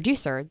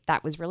producer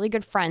that was really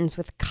good friends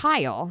with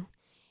Kyle.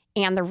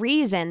 And the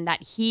reason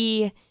that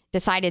he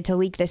decided to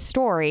leak this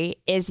story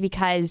is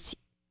because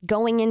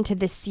going into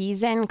this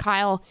season,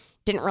 Kyle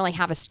didn't really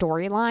have a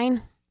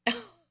storyline.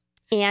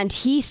 And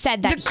he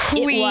said that The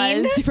queen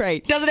it was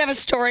right. doesn't have a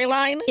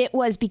storyline. It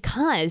was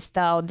because,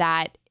 though,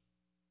 that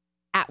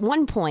at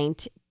one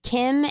point,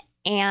 Kim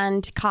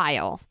and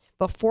Kyle,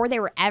 before they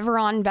were ever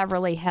on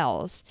Beverly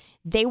Hills,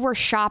 they were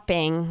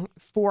shopping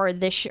for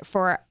this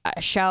for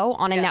a show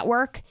on a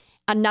network,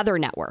 another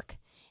network,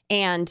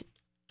 and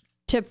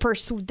to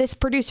this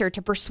producer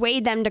to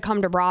persuade them to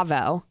come to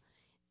Bravo,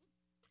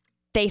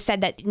 they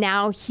said that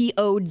now he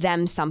owed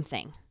them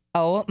something.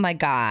 Oh my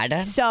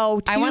God. So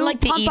to I want like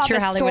the pump Eat up Your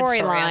a Hollywood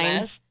story on storyline,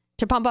 this.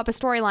 to pump up a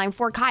storyline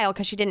for Kyle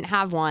because she didn't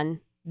have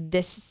one,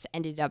 this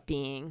ended up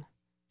being.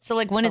 So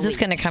like when is this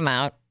going to come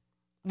out?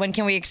 When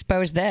can we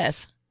expose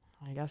this?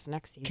 I guess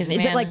next season. 'Cause,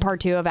 Is it man- like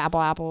part 2 of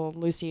Apple,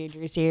 Lucy,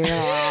 Juicy?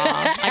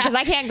 Because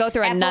I can't go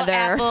through another.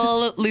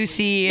 Apple,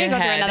 Lucy. I can't go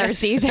through head. another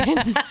season.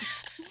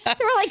 There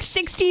were like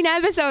 16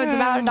 episodes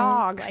about a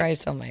dog. Like,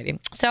 Christ almighty.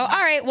 So, all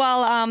right.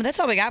 Well, that's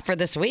all we got for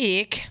this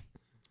week.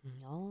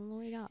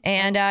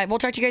 And we'll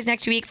talk to you guys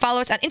next week.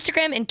 Follow us on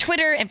Instagram and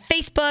Twitter and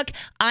Facebook.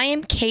 I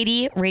am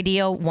Katie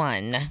Radio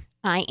 1.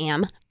 I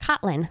am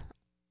Kotlin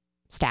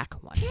Stack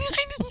 1.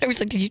 I was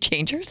like, did you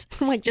change yours?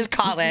 I'm like, Just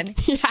Kotlin.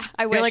 yeah,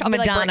 I wish. like I'll be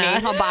Madonna.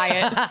 Like Brittany. I'll buy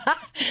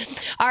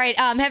it. All right.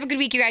 Have a good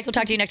week, you guys. We'll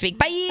talk to you next week.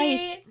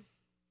 Bye.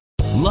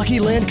 Lucky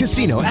Land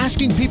Casino,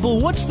 asking people,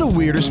 what's the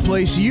weirdest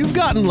place you've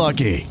gotten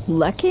lucky?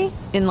 Lucky?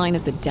 In line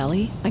at the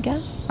deli, I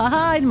guess?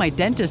 Aha, in my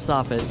dentist's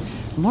office.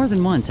 More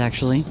than once,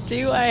 actually.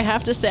 Do I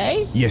have to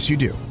say? Yes, you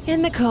do.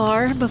 In the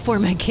car before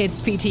my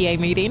kids' PTA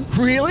meeting.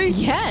 Really?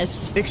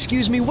 Yes.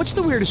 Excuse me, what's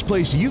the weirdest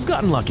place you've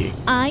gotten lucky?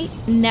 I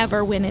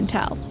never win and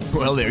tell.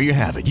 Well, there you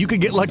have it. You can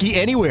get lucky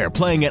anywhere,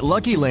 playing at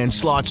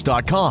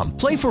LuckyLandSlots.com.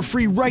 Play for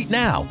free right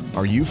now.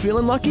 Are you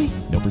feeling lucky?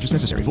 No purchase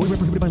necessary. Void where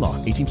prohibited by law.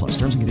 18+.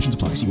 Terms and conditions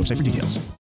apply. See website for details.